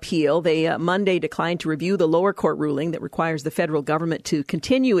DACA appeal. They Monday declined to review the lower court ruling that requires the federal government to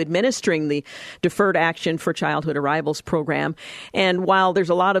continue administering the Deferred Action for Childhood Arrivals program. And while there's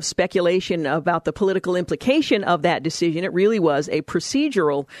a lot of speculation about the political implication of that decision, it really was a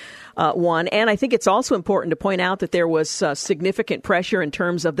procedural one. And I think it's also important to point out that there was significant pressure in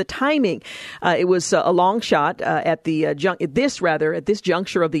terms of the timing. It was a long shot at this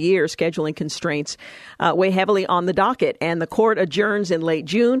juncture of the year. Scheduling constraints weigh heavily on the docket, and the court adjourns in late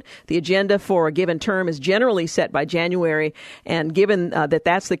June. The agenda for a given term is generally set by January, and given that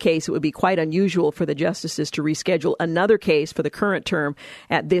that's the case, it would be quite unusual for the justices to reschedule another case for the current term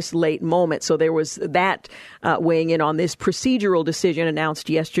at this late moment. So there was that weighing in on this procedural decision announced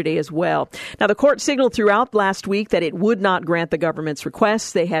yesterday as well. Now, the court signaled throughout last week that it would not grant the government's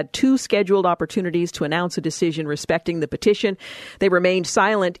requests. They had two scheduled opportunities to announce a decision respecting the petition. They remained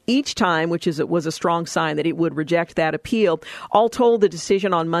silent each time, which was a strong sign that it would reject that appeal. All told, the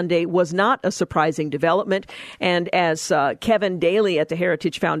decision on Monday was not a surprising development. And as Kevin Daly at the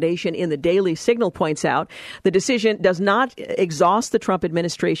Heritage Foundation in the Daily Signal points out, the decision does not exhaust the Trump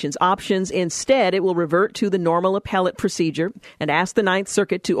administration's options. Instead, it will revert to the normal appellate procedure and ask the Ninth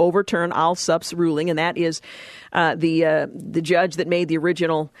Circuit to overturn Alsup's ruling, and that is the judge that made the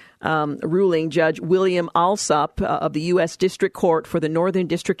original ruling, Judge William Alsup of the U.S. District Court for the Northern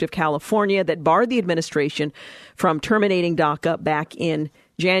District of California, that barred the administration from terminating DACA back in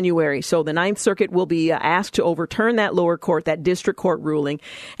January. So the Ninth Circuit will be asked to overturn that lower court, that district court ruling.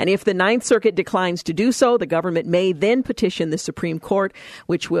 And if the Ninth Circuit declines to do so, the government may then petition the Supreme Court,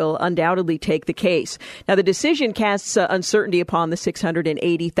 which will undoubtedly take the case. Now, the decision casts uncertainty upon the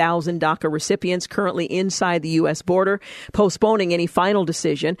 680,000 DACA recipients currently inside the U.S. border, postponing any final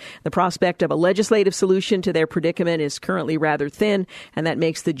decision. The prospect of a legislative solution to their predicament is currently rather thin, and that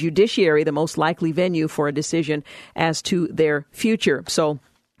makes the judiciary the most likely venue for a decision as to their future. So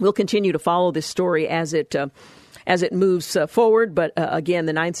we'll continue to follow this story as it moves forward. But again,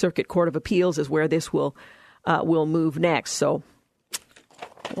 the Ninth Circuit Court of Appeals is where this will move next. So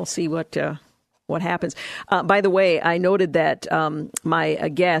we'll see what happens. By the way, I noted that my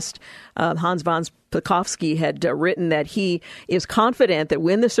guest, Hans von Spakovsky, had written that he is confident that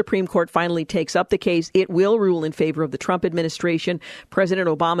when the Supreme Court finally takes up the case, it will rule in favor of the Trump administration. President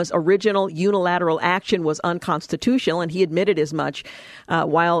Obama's original unilateral action was unconstitutional, and he admitted as much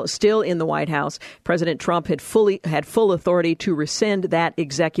while still in the White House. President Trump had full authority to rescind that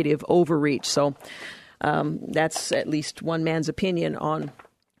executive overreach. So that's at least one man's opinion on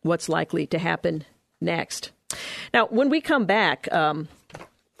what's likely to happen next. Now, when we come back,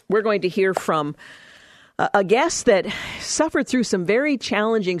 we're going to hear from a guest that suffered through some very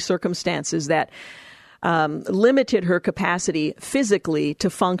challenging circumstances that limited her capacity physically to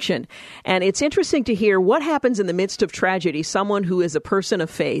function. And it's interesting to hear what happens in the midst of tragedy, someone who is a person of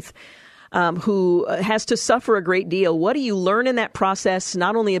faith, who has to suffer a great deal. What do you learn in that process,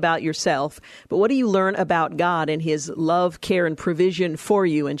 not only about yourself, but what do you learn about God and his love, care, and provision for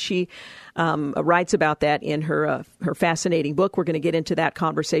you? And she writes about that in her fascinating book. We're going to get into that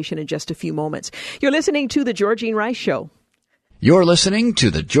conversation in just a few moments. You're listening to The Georgene Rice Show. You're listening to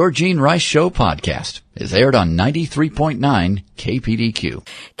the Georgene Rice Show podcast. It's aired on 93.9 KPDQ.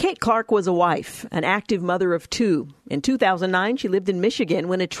 Kate Clark was a wife, an active mother of two. In 2009, she lived in Michigan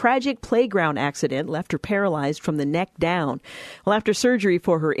when a tragic playground accident left her paralyzed from the neck down. Well, after surgery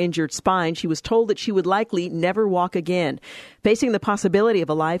for her injured spine, she was told that she would likely never walk again. Facing the possibility of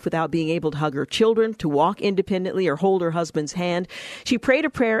a life without being able to hug her children, to walk independently, or hold her husband's hand, she prayed a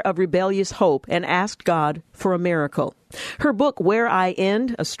prayer of rebellious hope and asked God for a miracle. Her book, Where I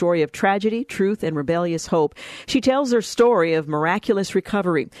End, a story of tragedy, truth, and rebellious hope. She tells her story of miraculous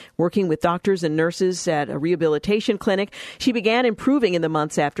recovery. Working with doctors and nurses at a rehabilitation clinic, she began improving in the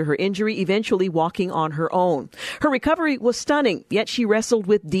months after her injury, eventually walking on her own. Her recovery was stunning, yet she wrestled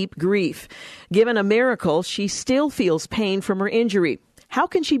with deep grief. Given a miracle, she still feels pain from her injury. How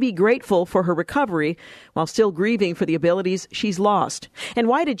can she be grateful for her recovery while still grieving for the abilities she's lost? And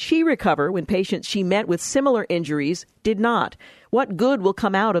why did she recover when patients she met with similar injuries did not? What good will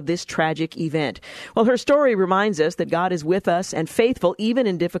come out of this tragic event? Well, her story reminds us that God is with us and faithful even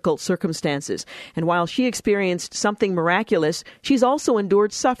in difficult circumstances. And while she experienced something miraculous, she's also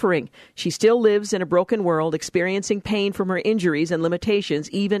endured suffering. She still lives in a broken world, experiencing pain from her injuries and limitations,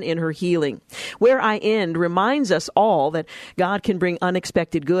 even in her healing. Where I End reminds us all that God can bring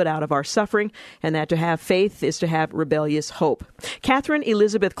unexpected good out of our suffering, and that to have faith is to have rebellious hope. Catherine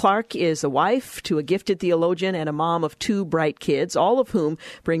Elizabeth Clark is a wife to a gifted theologian and a mom of 2 bright kids, all of whom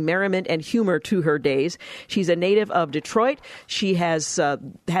bring merriment and humor to her days. She's a native of Detroit. She has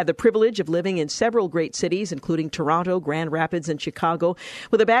had the privilege of living in several great cities, including Toronto, Grand Rapids, and Chicago.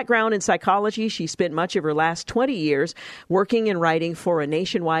 With a background in psychology, she spent much of her last 20 years working and writing for a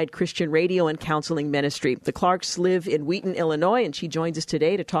nationwide Christian radio and counseling ministry. The Clarks live in Wheaton, Illinois, and she joins us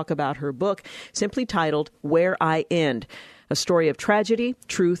today to talk about her book, simply titled Where I End, a story of tragedy,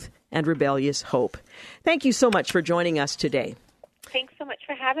 truth, and rebellious hope. Thank you so much for joining us today. Thanks so much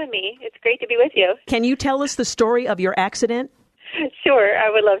for having me. It's great to be with you. Can you tell us the story of your accident? Sure, I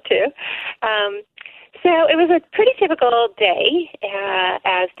would love to. So it was a pretty typical day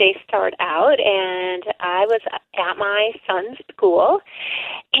as days start out, and I was at my son's school,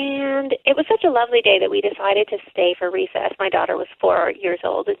 and it was such a lovely day that we decided to stay for recess. My daughter was 4 years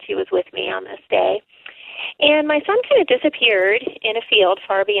old, and she was with me on this day. And my son kind of disappeared in a field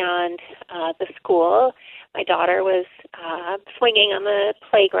far beyond the school. My daughter was swinging on the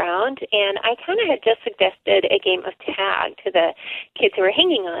playground, and I kind of had just suggested a game of tag to the kids who were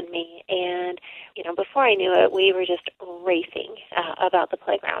hanging on me. And, you know, before I knew it, we were just racing about the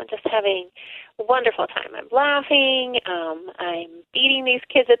playground, just having a wonderful time. I'm laughing. I'm beating these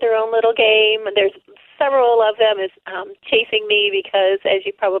kids at their own little game. There's several of them is chasing me because, as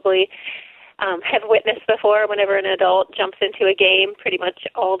you probably have witnessed before, whenever an adult jumps into a game, pretty much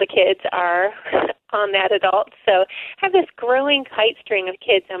all the kids are on that adult. So I have this growing kite string of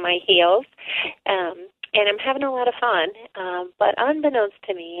kids on my heels, and I'm having a lot of fun. But unbeknownst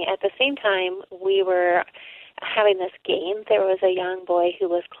to me, at the same time we were having this game, there was a young boy who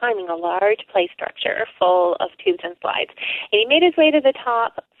was climbing a large play structure full of tubes and slides. And he made his way to the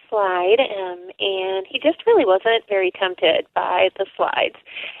top slide, and he just really wasn't very tempted by the slides.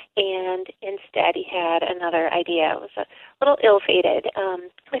 And instead he had another idea. It was a little ill-fated,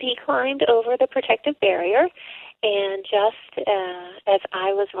 but he climbed over the protective barrier, and just as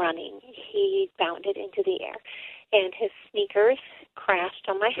I was running, he bounded into the air, and his sneakers crashed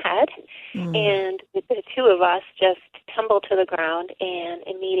on my head, and the 2 of us just tumbled to the ground, and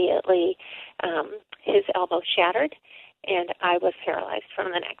immediately his elbow shattered, and I was paralyzed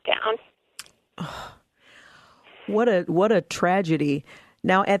from the neck down. What a tragedy.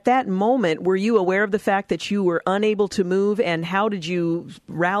 Now, at that moment, were you aware of the fact that you were unable to move, and how did you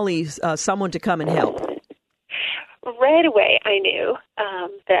rally someone to come and help? Right away, I knew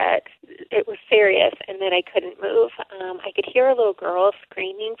that it was serious and that I couldn't move. I could hear a little girl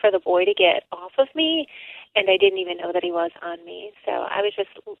screaming for the boy to get off of me, and I didn't even know that he was on me. So I was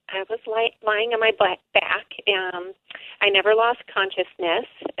lying on my back. I never lost consciousness.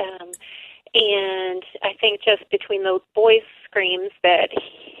 And I think just between the boy's screams that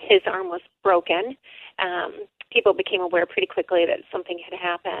his arm was broken, people became aware pretty quickly that something had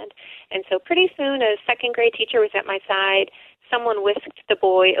happened. And so pretty soon a second grade teacher was at my side. Someone whisked the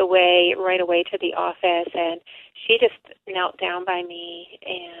boy right away to the office, and she just knelt down by me.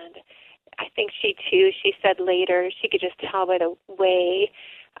 And I think she said later, she could just tell by the way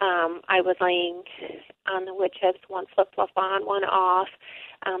I was laying on the wood chips, one flip-flop on, one off.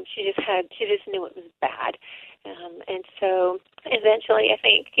 She just knew it was bad. And so eventually I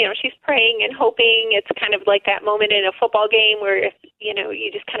think, she's praying and hoping. It's kind of like that moment in a football game where,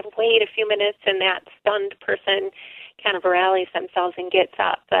 you just kind of wait a few minutes and that stunned person kind of rallies themselves and gets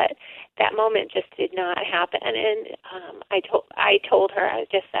up. But that moment just did not happen. And I told her, I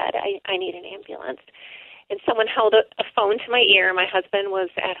just said, I need an ambulance. And someone held a phone to my ear. My husband was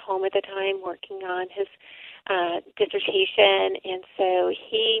at home at the time working on his dissertation, and so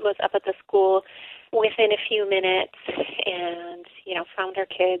he was up at the school within a few minutes and, found our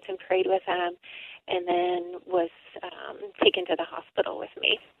kids and prayed with them, and then was taken to the hospital with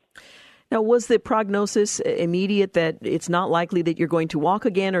me. Now, was the prognosis immediate that it's not likely that you're going to walk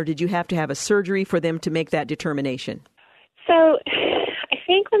again, or did you have to have a surgery for them to make that determination? So I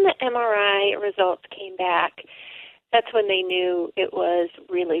think when the MRI results came back, that's when they knew it was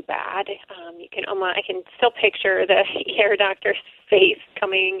really bad. I can still picture the ear doctor's face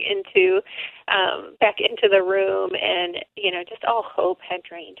coming into back into the room, and just all hope had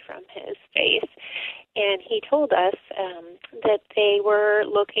drained from his face. And he told us that they were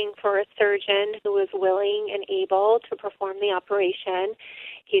looking for a surgeon who was willing and able to perform the operation.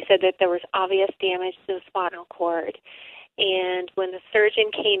 He said that there was obvious damage to the spinal cord. And when the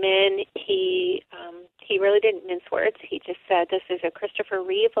surgeon came in, he really didn't mince words. He just said, "This is a Christopher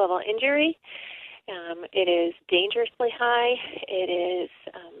Reeve level injury. It is dangerously high. It is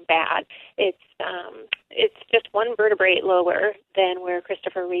bad. It's just one vertebrae lower than where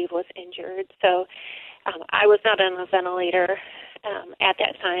Christopher Reeve was injured." So I was not on a ventilator at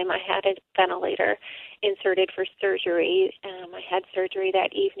that time. I had a ventilator inserted for surgery. I had surgery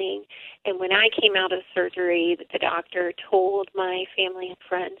that evening, and when I came out of surgery, the doctor told my family and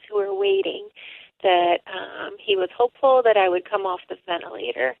friends who were waiting that he was hopeful that I would come off the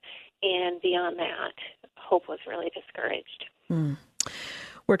ventilator, and beyond that, hope was really discouraged.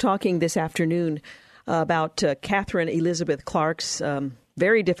 We're talking this afternoon about Catherine Elizabeth Clark's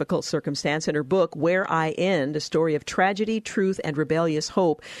very difficult circumstance in her book, Where I End, a story of tragedy, truth, and rebellious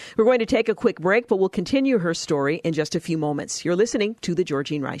hope. We're going to take a quick break, but we'll continue her story in just a few moments. You're listening to The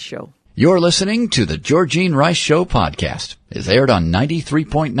Georgene Rice Show. You're listening to the Georgene Rice Show podcast. It's aired on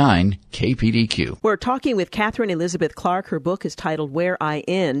 93.9 KPDQ. We're talking with Catherine Elizabeth Clark. Her book is titled Where I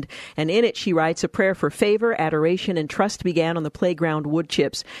End, and in it she writes, "A prayer for favor, adoration, and trust began on the playground wood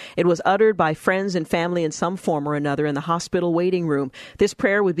chips. It was uttered by friends and family in some form or another in the hospital waiting room. This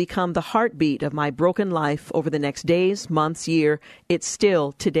prayer would become the heartbeat of my broken life over the next days, months, year. It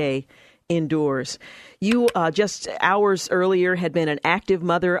still, today, endures." You, just hours earlier, had been an active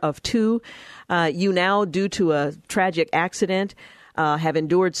mother of two. You now, due to a tragic accident, have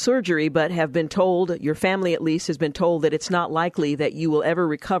endured surgery, but have been told, your family at least has been told, that it's not likely that you will ever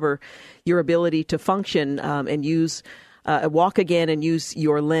recover your ability to function and walk again and use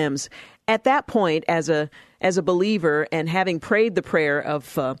your limbs. At that point, as a believer and having prayed the prayer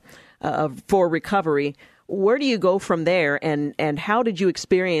for recovery, where do you go from there, and how did you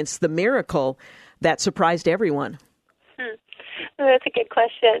experience the miracle that surprised everyone? That's a good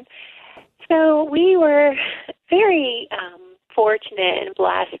question. So we were very fortunate and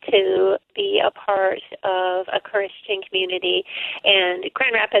blessed to be a part of a Christian community. And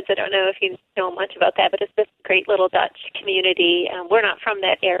Grand Rapids, I don't know if you know much about that, but it's this great little Dutch community. We're not from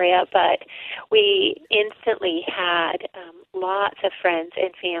that area, but we instantly had lots of friends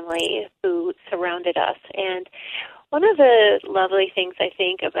and family who surrounded us. And one of the lovely things I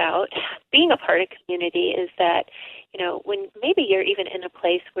think about being a part of community is that, when maybe you're even in a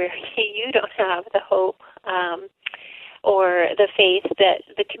place where you don't have the hope or the faith, that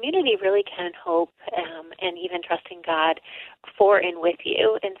the community really can hope and even trust in God for and with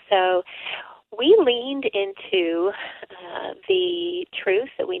you. And so we leaned into the truth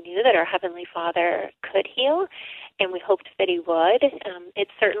that we knew that our Heavenly Father could heal, and we hoped that He would. It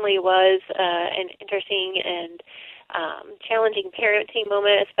certainly was an interesting and challenging parenting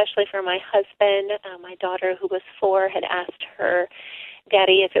moment, especially for my husband. My daughter, who was 4, had asked her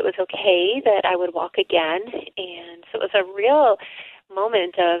daddy if it was okay that I would walk again. And so it was a real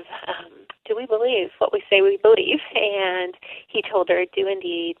moment of, do we believe what we say we believe? And he told her, do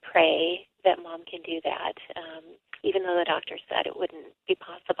indeed pray that Mom can do that, even though the doctor said it wouldn't be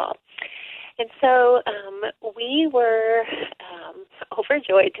possible. And so we were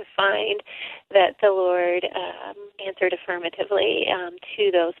overjoyed to find that the Lord answered affirmatively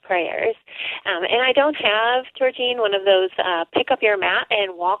to those prayers. And I don't have, Georgene, one of those pick up your mat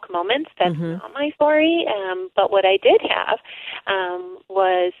and walk moments. That's not my story. But what I did have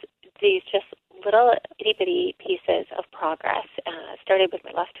was these just little itty-bitty pieces of progress. Started with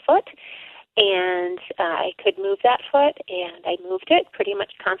my left foot. And I could move that foot, and I moved it pretty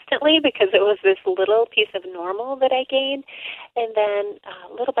much constantly because it was this little piece of normal that I gained. And then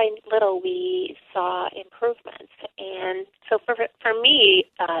little by little, we saw improvements. And so for me,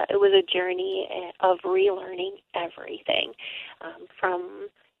 it was a journey of relearning everything from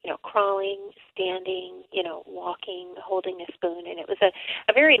crawling, standing, walking, holding a spoon, and it was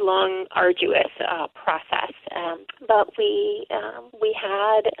a very long, arduous process. But we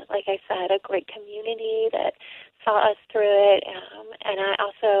had, like I said, a great community that saw us through it, and I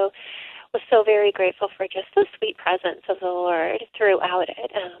also was so very grateful for just the sweet presence of the Lord throughout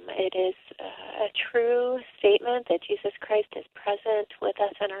it. It is a true statement that Jesus Christ is present with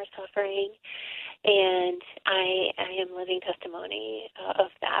us in our suffering, and I am living testimony of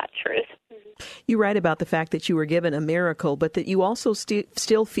that truth. You write about the fact that you were given a miracle, but that you also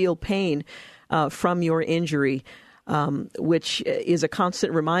still feel pain from your injury. which is a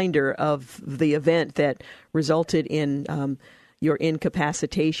constant reminder of the event that resulted in your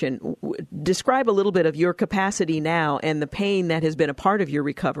incapacitation. Describe a little bit of your capacity now and the pain that has been a part of your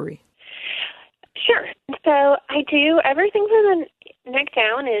recovery. Sure. So I do. Everything from the neck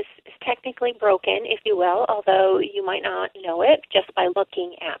down is technically broken, if you will, although you might not know it just by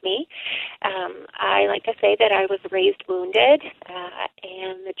looking at me. I like to say that I was raised wounded,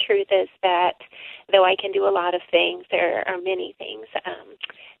 and the truth is that though I can do a lot of things, there are many things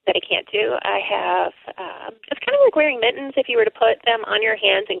that I can't do. I have, it's kind of like wearing mittens if you were to put them on your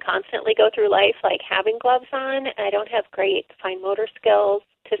hands and constantly go through life like having gloves on. I don't have great fine motor skills,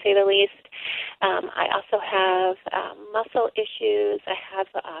 to say the least. I also have muscle issues. I have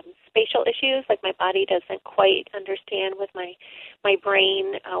spatial issues, like my body doesn't quite understand with my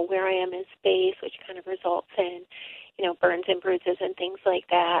brain where I am in space, which kind of results in, burns and bruises and things like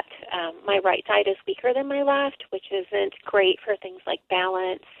that. My right side is weaker than my left, which isn't great for things like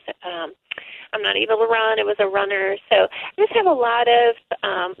balance. I'm not able to run. I was a runner. So I just have a lot of,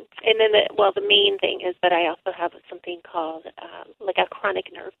 and then the main thing is that I also have something called like a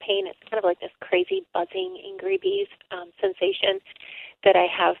chronic nerve pain. It's kind of like this crazy buzzing, angry bees sensation that I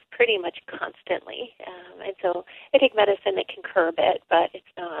have pretty much constantly. And so I take medicine that can curb it, but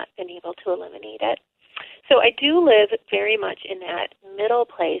it's not been able to eliminate it. So I do live very much in that middle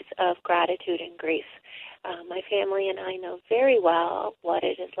place of gratitude and grief. My family and I know very well what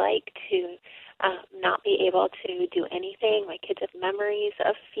it is like to not be able to do anything. My kids have memories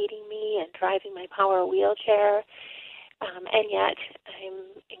of feeding me and driving my power wheelchair, and yet I'm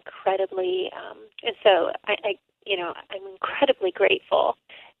incredibly, and so I'm incredibly grateful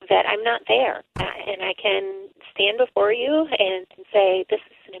that I'm not there, and I can stand before you and say, this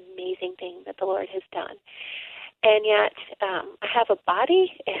is an amazing thing that the Lord has done. And yet I have a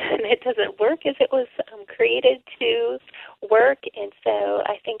body, and it doesn't work as it was created to work. And so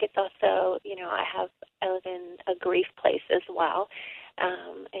I think it's also, I live in a grief place as well,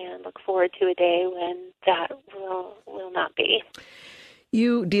 and look forward to a day when that will not be.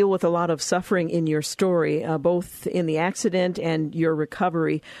 You deal with a lot of suffering in your story, both in the accident and your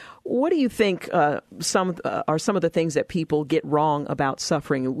recovery. What do you think are some of the things that people get wrong about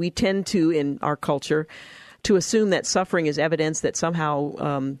suffering? We tend to, in our culture, to assume that suffering is evidence that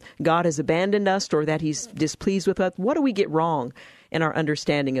somehow God has abandoned us or that he's displeased with us. What do we get wrong in our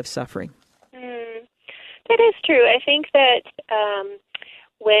understanding of suffering? That is true. I think that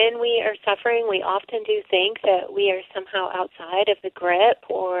when we are suffering, we often do think that we are somehow outside of the grip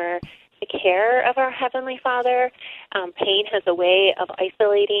or the care of our Heavenly Father. Pain has a way of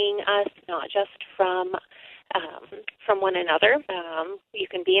isolating us, not just from one another. You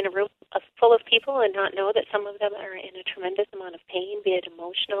can be in a room full of people and not know that some of them are in a tremendous amount of pain, be it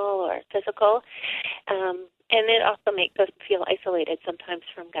emotional or physical. And it also makes us feel isolated sometimes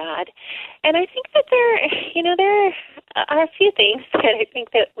from God. And I think that there are a few things that I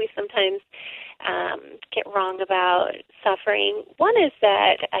think that we sometimes get wrong about suffering. One is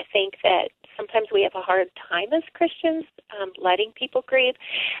that I think that sometimes we have a hard time as Christians letting people grieve.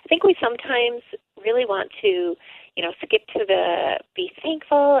 I think we sometimes really want to, skip to the be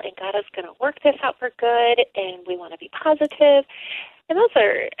thankful and God is going to work this out for good, and we want to be positive. And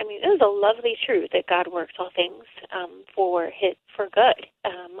it is a lovely truth that God works all things for good.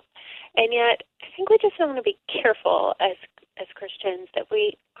 And yet, I think we just want to be careful as Christians that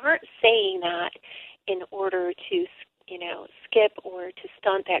we aren't saying that in order to, skip or to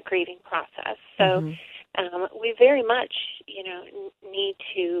stunt that grieving process. So we very much, need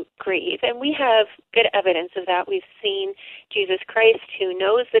to grieve. And we have good evidence of that. We've seen Jesus Christ, who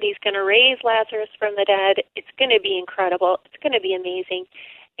knows that he's going to raise Lazarus from the dead. It's going to be incredible. It's going to be amazing.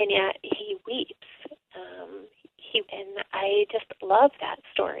 And yet he weeps. And I just love that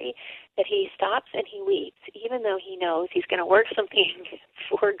story, that he stops and he weeps, even though he knows he's going to work something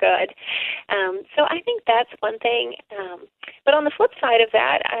for good. So I think that's one thing. But on the flip side of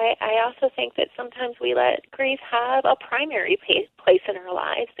that, I also think that sometimes we let grief have a primary place in our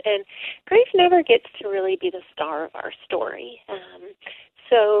lives, and grief never gets to really be the star of our story.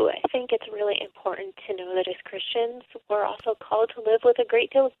 So I think it's really important to know that as Christians, we're also called to live with a great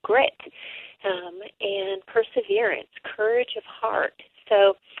deal of grit and perseverance, courage of heart.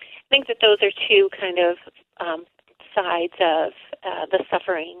 So I think that those are two kind of sides of the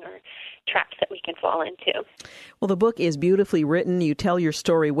suffering or traps that we can fall into. Well, the book is beautifully written. You tell your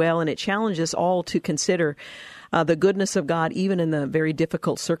story well, and it challenges all to consider the goodness of God, even in the very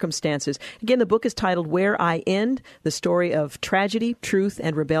difficult circumstances. Again, the book is titled Where I End, the story of tragedy, truth,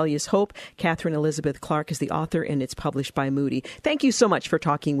 and rebellious hope. Catherine Elizabeth Clarke is the author, and it's published by Moody. Thank you so much for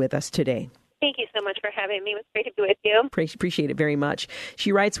talking with us today. Thank you so much for having me. It was great to be with you. Appreciate it very much.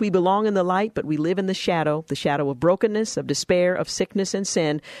 She writes, we belong in the light, but we live in the shadow of brokenness, of despair, of sickness and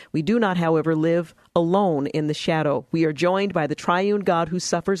sin. We do not, however, live alone in the shadow. We are joined by the triune God who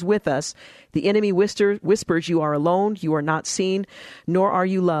suffers with us. The enemy whispers, you are alone, you are not seen, nor are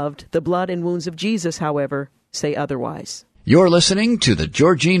you loved. The blood and wounds of Jesus, however, say otherwise. You're listening to the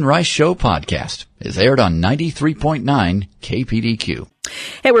Georgene Rice Show podcast. It's aired on 93.9 KPDQ.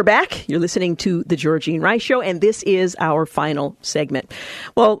 Hey, we're back. You're listening to the Georgene Rice Show, and this is our final segment.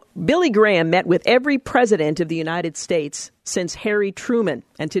 Well, Billy Graham met with every president of the United States since Harry Truman.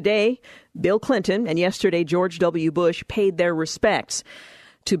 And today, Bill Clinton and yesterday George W. Bush paid their respects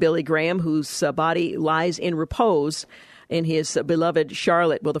to Billy Graham, whose body lies in repose in his beloved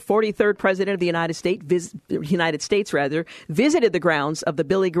Charlotte. Well, the 43rd president of the United States visited the grounds of the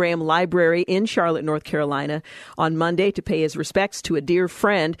Billy Graham Library in Charlotte, North Carolina on Monday to pay his respects to a dear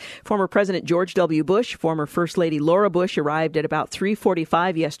friend. Former President George W. Bush, former First Lady Laura Bush arrived at about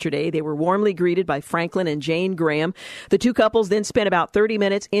 3:45 yesterday. They were warmly greeted by Franklin and Jane Graham. The two couples then spent about 30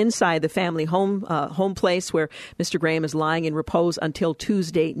 minutes inside the family home place where Mr. Graham is lying in repose until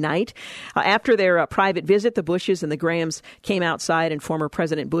Tuesday night. After their private visit, the Bushes and the Grahams came outside, and former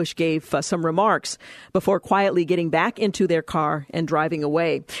President Bush gave some remarks before quietly getting back into their car and driving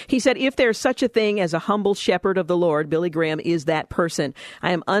away. He said, if there's such a thing as a humble shepherd of the Lord, Billy Graham is that person.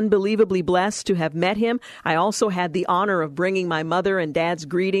 I am unbelievably blessed to have met him. I also had the honor of bringing my mother and dad's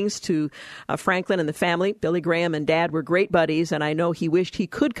greetings to Franklin and the family. Billy Graham and Dad were great buddies, and I know he wished he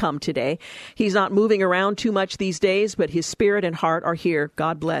could come today. He's not moving around too much these days, but his spirit and heart are here.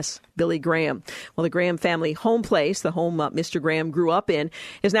 God bless Billy Graham. Well, the Graham family home place, the home Mr. Graham grew up in,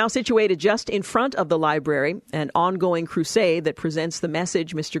 is now situated just in front of the library, an ongoing crusade that presents the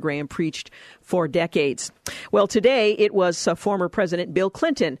message Mr. Graham preached for decades. Well, today it was former President Bill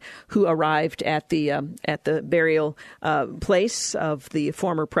Clinton who arrived at the burial place of the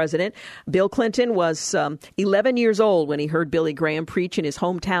former president. Bill Clinton was 11 years old when he heard Billy Graham preach in his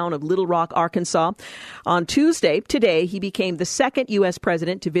hometown of Little Rock, Arkansas. On Tuesday, today, he became the second U.S.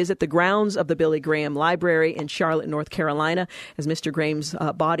 president to visit the grounds of the Billy Graham Library in Charlotte, North Carolina, as Mr. Graham's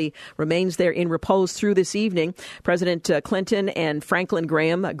body remains there in repose through this evening. President Clinton and Franklin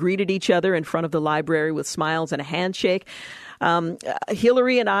Graham greeted each other in front of the library with smiles and a handshake.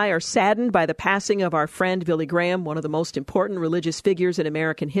 Hillary and I are saddened by the passing of our friend Billy Graham, one of the most important religious figures in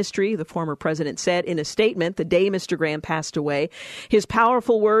American history, the former president said in a statement the day Mr. Graham passed away. His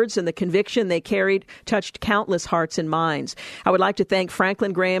powerful words and the conviction they carried touched countless hearts and minds. I would like to thank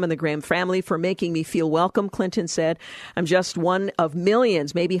Franklin Graham and the Graham family for making me feel welcome, Clinton said. I'm just one of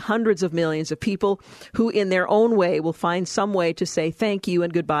millions, maybe hundreds of millions of people who in their own way will find some way to say thank you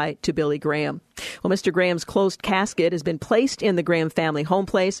and goodbye to Billy Graham. Well, Mr. Graham's closed casket has been placed in the Graham family home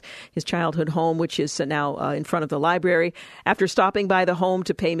place, his childhood home, which is now in front of the library. After stopping by the home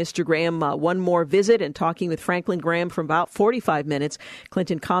to pay Mr. Graham one more visit and talking with Franklin Graham for about 45 minutes,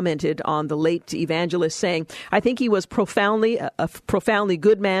 Clinton commented on the late evangelist, saying, I think he was a profoundly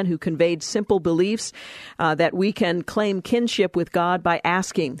good man who conveyed simple beliefs that we can claim kinship with God by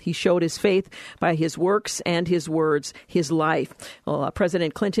asking. He showed his faith by his works and his words, his life. Well,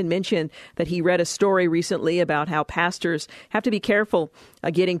 President Clinton mentioned that he read a story recently about how pastors have to be careful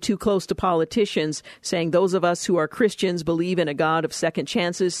getting too close to politicians, saying those of us who are Christians believe in a God of second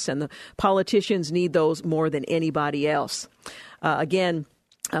chances, and the politicians need those more than anybody else. Bill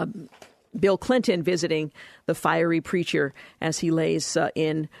Clinton visiting the fiery preacher as he lays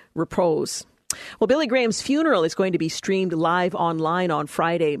in repose. Well, Billy Graham's funeral is going to be streamed live online on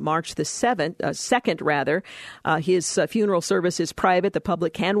Friday, March the 2nd. His funeral service is private. The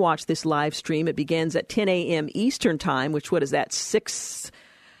public can watch this live stream. It begins at 10 a.m. Eastern Time, which,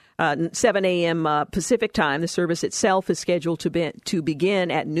 7 a.m. Pacific Time. The service itself is scheduled to begin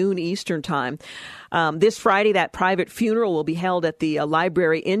at noon Eastern Time. This Friday, that private funeral will be held at the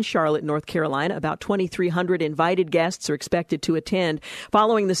library in Charlotte, North Carolina. About 2,300 invited guests are expected to attend.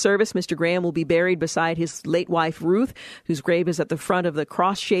 Following the service, Mr. Graham will be buried beside his late wife, Ruth, whose grave is at the front of the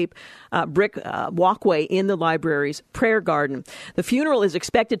cross-shaped brick walkway in the library's prayer garden. The funeral is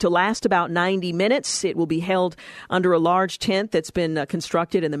expected to last about 90 minutes. It will be held under a large tent that's been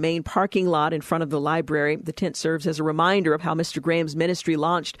constructed in the main parking lot in front of the library. The tent serves as a reminder of how Mr. Graham's ministry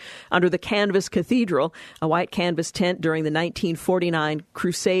launched under the Canvas Cathedral Cathedral, a white canvas tent during the 1949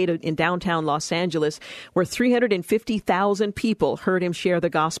 crusade in downtown Los Angeles, where 350,000 people heard him share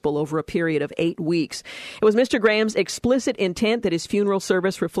the gospel over a period of 8 weeks. It was Mr. Graham's explicit intent that his funeral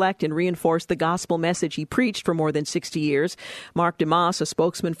service reflect and reinforce the gospel message he preached for more than 60 years. Mark DeMoss, a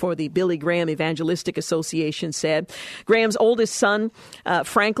spokesman for the Billy Graham Evangelistic Association, said Graham's oldest son,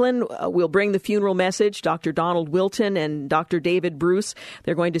 Franklin, will bring the funeral message. Dr. Donald Wilton and Dr. David Bruce,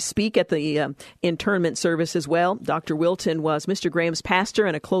 they're going to speak at the internment service as well. Dr. Wilton was Mr. Graham's pastor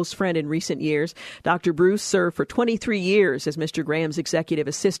and a close friend in recent years. Dr. Bruce served for 23 years as Mr. Graham's executive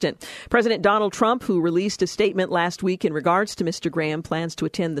assistant. President Donald Trump, who released a statement last week in regards to Mr. Graham, plans to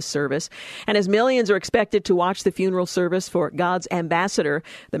attend the service. And as millions are expected to watch the funeral service for God's ambassador,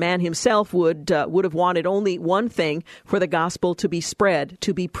 the man himself would have wanted only one thing: for the gospel to be spread,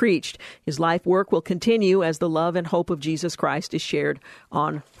 to be preached. His life work will continue as the love and hope of Jesus Christ is shared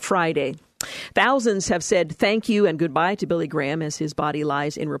on Friday. Thousands have said thank you and goodbye to Billy Graham as his body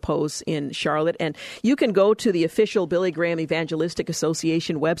lies in repose in Charlotte. And you can go to the official Billy Graham Evangelistic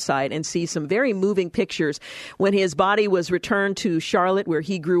Association website and see some very moving pictures when his body was returned to Charlotte, where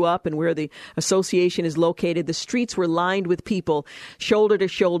he grew up and where the association is located. The streets were lined with people, shoulder to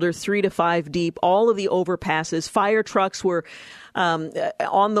shoulder, 3 to 5 deep, all of the overpasses. Fire trucks were on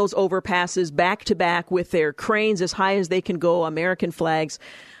those overpasses back to back with their cranes as high as they can go, American flags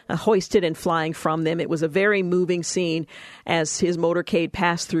hoisted and flying from them. It was a very moving scene as his motorcade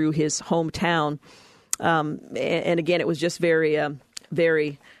passed through his hometown. And again, it was just very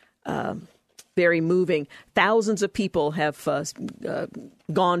moving. Thousands of people have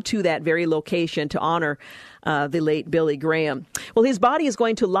gone to that very location to honor the late Billy Graham. Well, his body is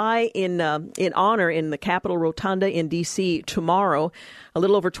going to lie in honor in the Capitol Rotunda in D.C. tomorrow. A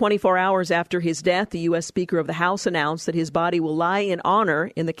little over 24 hours after his death, the U.S. Speaker of the House announced that his body will lie in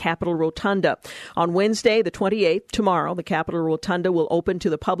honor in the Capitol Rotunda. On Wednesday, the 28th, tomorrow, the Capitol Rotunda will open to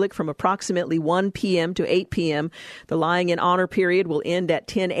the public from approximately 1 p.m. to 8 p.m. The lying in honor period will end at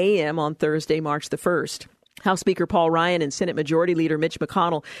 10 a.m. on Thursday, March the 1st. House Speaker Paul Ryan and Senate Majority Leader Mitch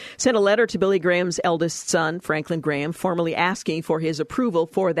McConnell sent a letter to Billy Graham's eldest son, Franklin Graham, formally asking for his approval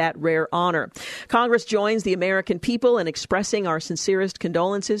for that rare honor. Congress joins the American people in expressing our sincerest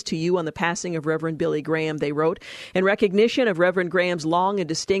condolences to you on the passing of Reverend Billy Graham, they wrote. In recognition of Reverend Graham's long and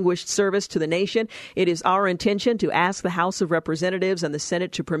distinguished service to the nation, it is our intention to ask the House of Representatives and the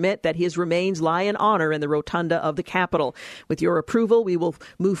Senate to permit that his remains lie in honor in the rotunda of the Capitol. With your approval, we will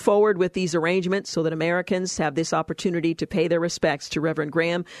move forward with these arrangements so that Americans have this opportunity to pay their respects to Reverend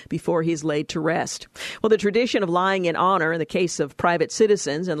Graham before he is laid to rest. Well, the tradition of lying in honor in the case of private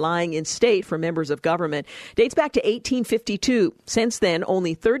citizens and lying in state for members of government dates back to 1852. Since then,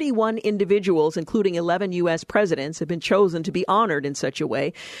 only 31 individuals, including 11 U.S. presidents, have been chosen to be honored in such a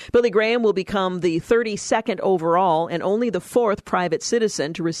way. Billy Graham will become the 32nd overall and only the 4th private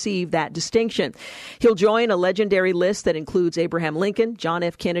citizen to receive that distinction. He'll join a legendary list that includes Abraham Lincoln, John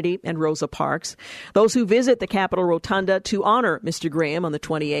F. Kennedy, and Rosa Parks. Those who visit the Capitol Rotunda to honor Mr. Graham on the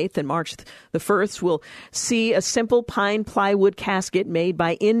 28th and March the 1st will see a simple pine plywood casket made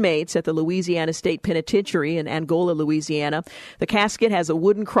by inmates at the Louisiana State Penitentiary in Angola, Louisiana. The casket has a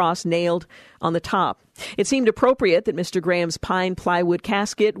wooden cross nailed on the top. It seemed appropriate that Mr. Graham's pine plywood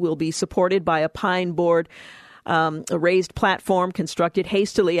casket will be supported by a pine board, a raised platform constructed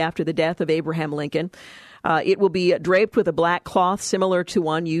hastily after the death of Abraham Lincoln. It will be draped with a black cloth similar to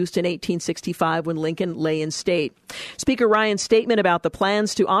one used in 1865 when Lincoln lay in state. Speaker Ryan's statement about the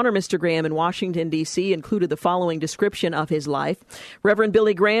plans to honor Mr. Graham in Washington, D.C. included the following description of his life. Reverend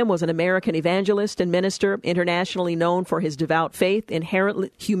Billy Graham was an American evangelist and minister, internationally known for his devout faith,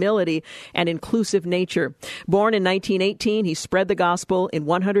 inherent humility, and inclusive nature. Born in 1918, he spread the gospel in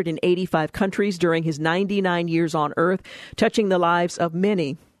 185 countries during his 99 years on earth, touching the lives of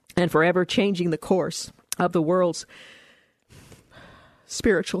many and forever changing the course of the world's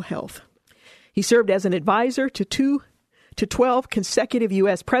spiritual health. He served as an advisor to 12 consecutive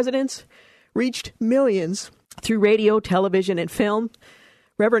U.S. presidents, reached millions through radio, television, and film.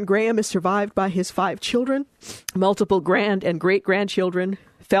 Reverend Graham is survived by his 5 children, multiple grand and great-grandchildren,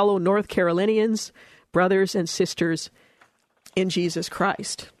 fellow North Carolinians, brothers and sisters in Jesus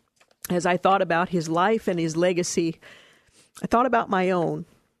Christ. As I thought about his life and his legacy, I thought about my own.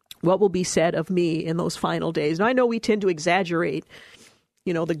 What will be said of me in those final days? And I know we tend to exaggerate,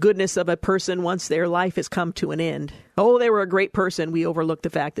 the goodness of a person once their life has come to an end. Oh, they were a great person. We overlook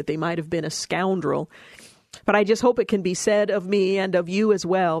the fact that they might have been a scoundrel. But I just hope it can be said of me and of you as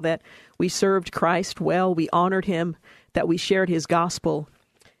well that we served Christ well, we honored him, that we shared his gospel,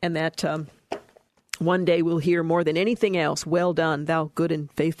 and that one day we'll hear more than anything else, "Well done, thou good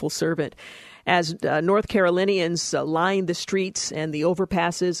and faithful servant." as North Carolinians lined the streets and the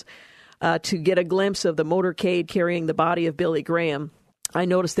overpasses to get a glimpse of the motorcade carrying the body of Billy Graham, I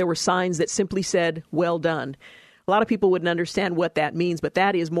noticed there were signs that simply said, "Well done." A lot of people wouldn't understand what that means, but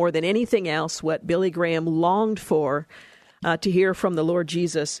that is more than anything else what Billy Graham longed for, to hear from the Lord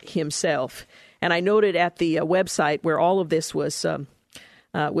Jesus himself. And I noted at the website where all of this was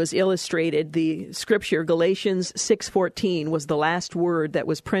illustrated, the scripture, Galatians 6:14, was the last word that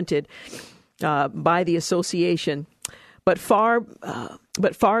was printed by the association. But far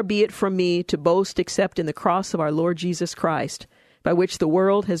be it from me to boast except in the cross of our Lord Jesus Christ, by which the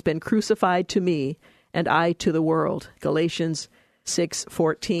world has been crucified to me, and I to the world. Galatians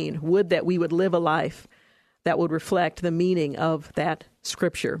 6:14. Would that we would live a life that would reflect the meaning of that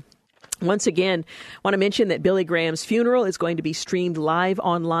scripture. Once again, I want to mention that Billy Graham's funeral is going to be streamed live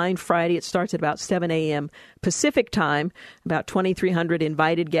online Friday. It starts at about 7 a.m. Pacific time. About 2,300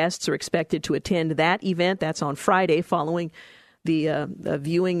 invited guests are expected to attend that event. That's on Friday following the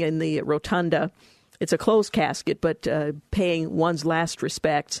viewing in the rotunda. It's a closed casket, but paying one's last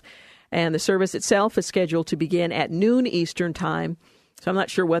respects. And the service itself is scheduled to begin at noon Eastern time. So I'm not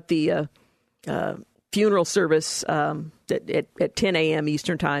sure what the funeral service at 10 a.m.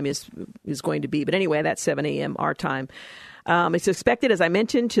 Eastern time is going to be. But anyway, that's 7 a.m. our time. It's expected, as I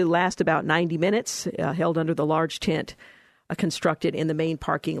mentioned, to last about 90 minutes, held under the large tent constructed in the main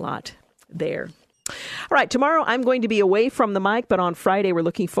parking lot there. All right, tomorrow I'm going to be away from the mic, but on Friday we're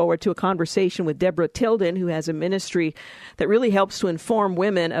looking forward to a conversation with Deborah Tilden, who has a ministry that really helps to inform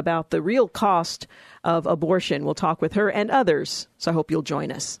women about the real cost of abortion. We'll talk with her and others, so I hope you'll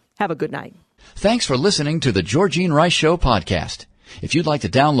join us. Have a good night. Thanks for listening to the Georgene Rice Show podcast. If you'd like to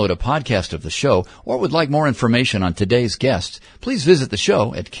download a podcast of the show or would like more information on today's guests, please visit the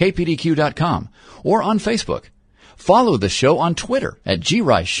show at kpdq.com or on Facebook. Follow the show on Twitter at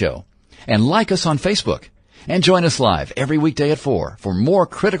GRiceShow and like us on Facebook. And join us live every weekday at 4 for more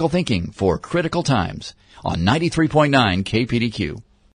critical thinking for critical times on 93.9 KPDQ.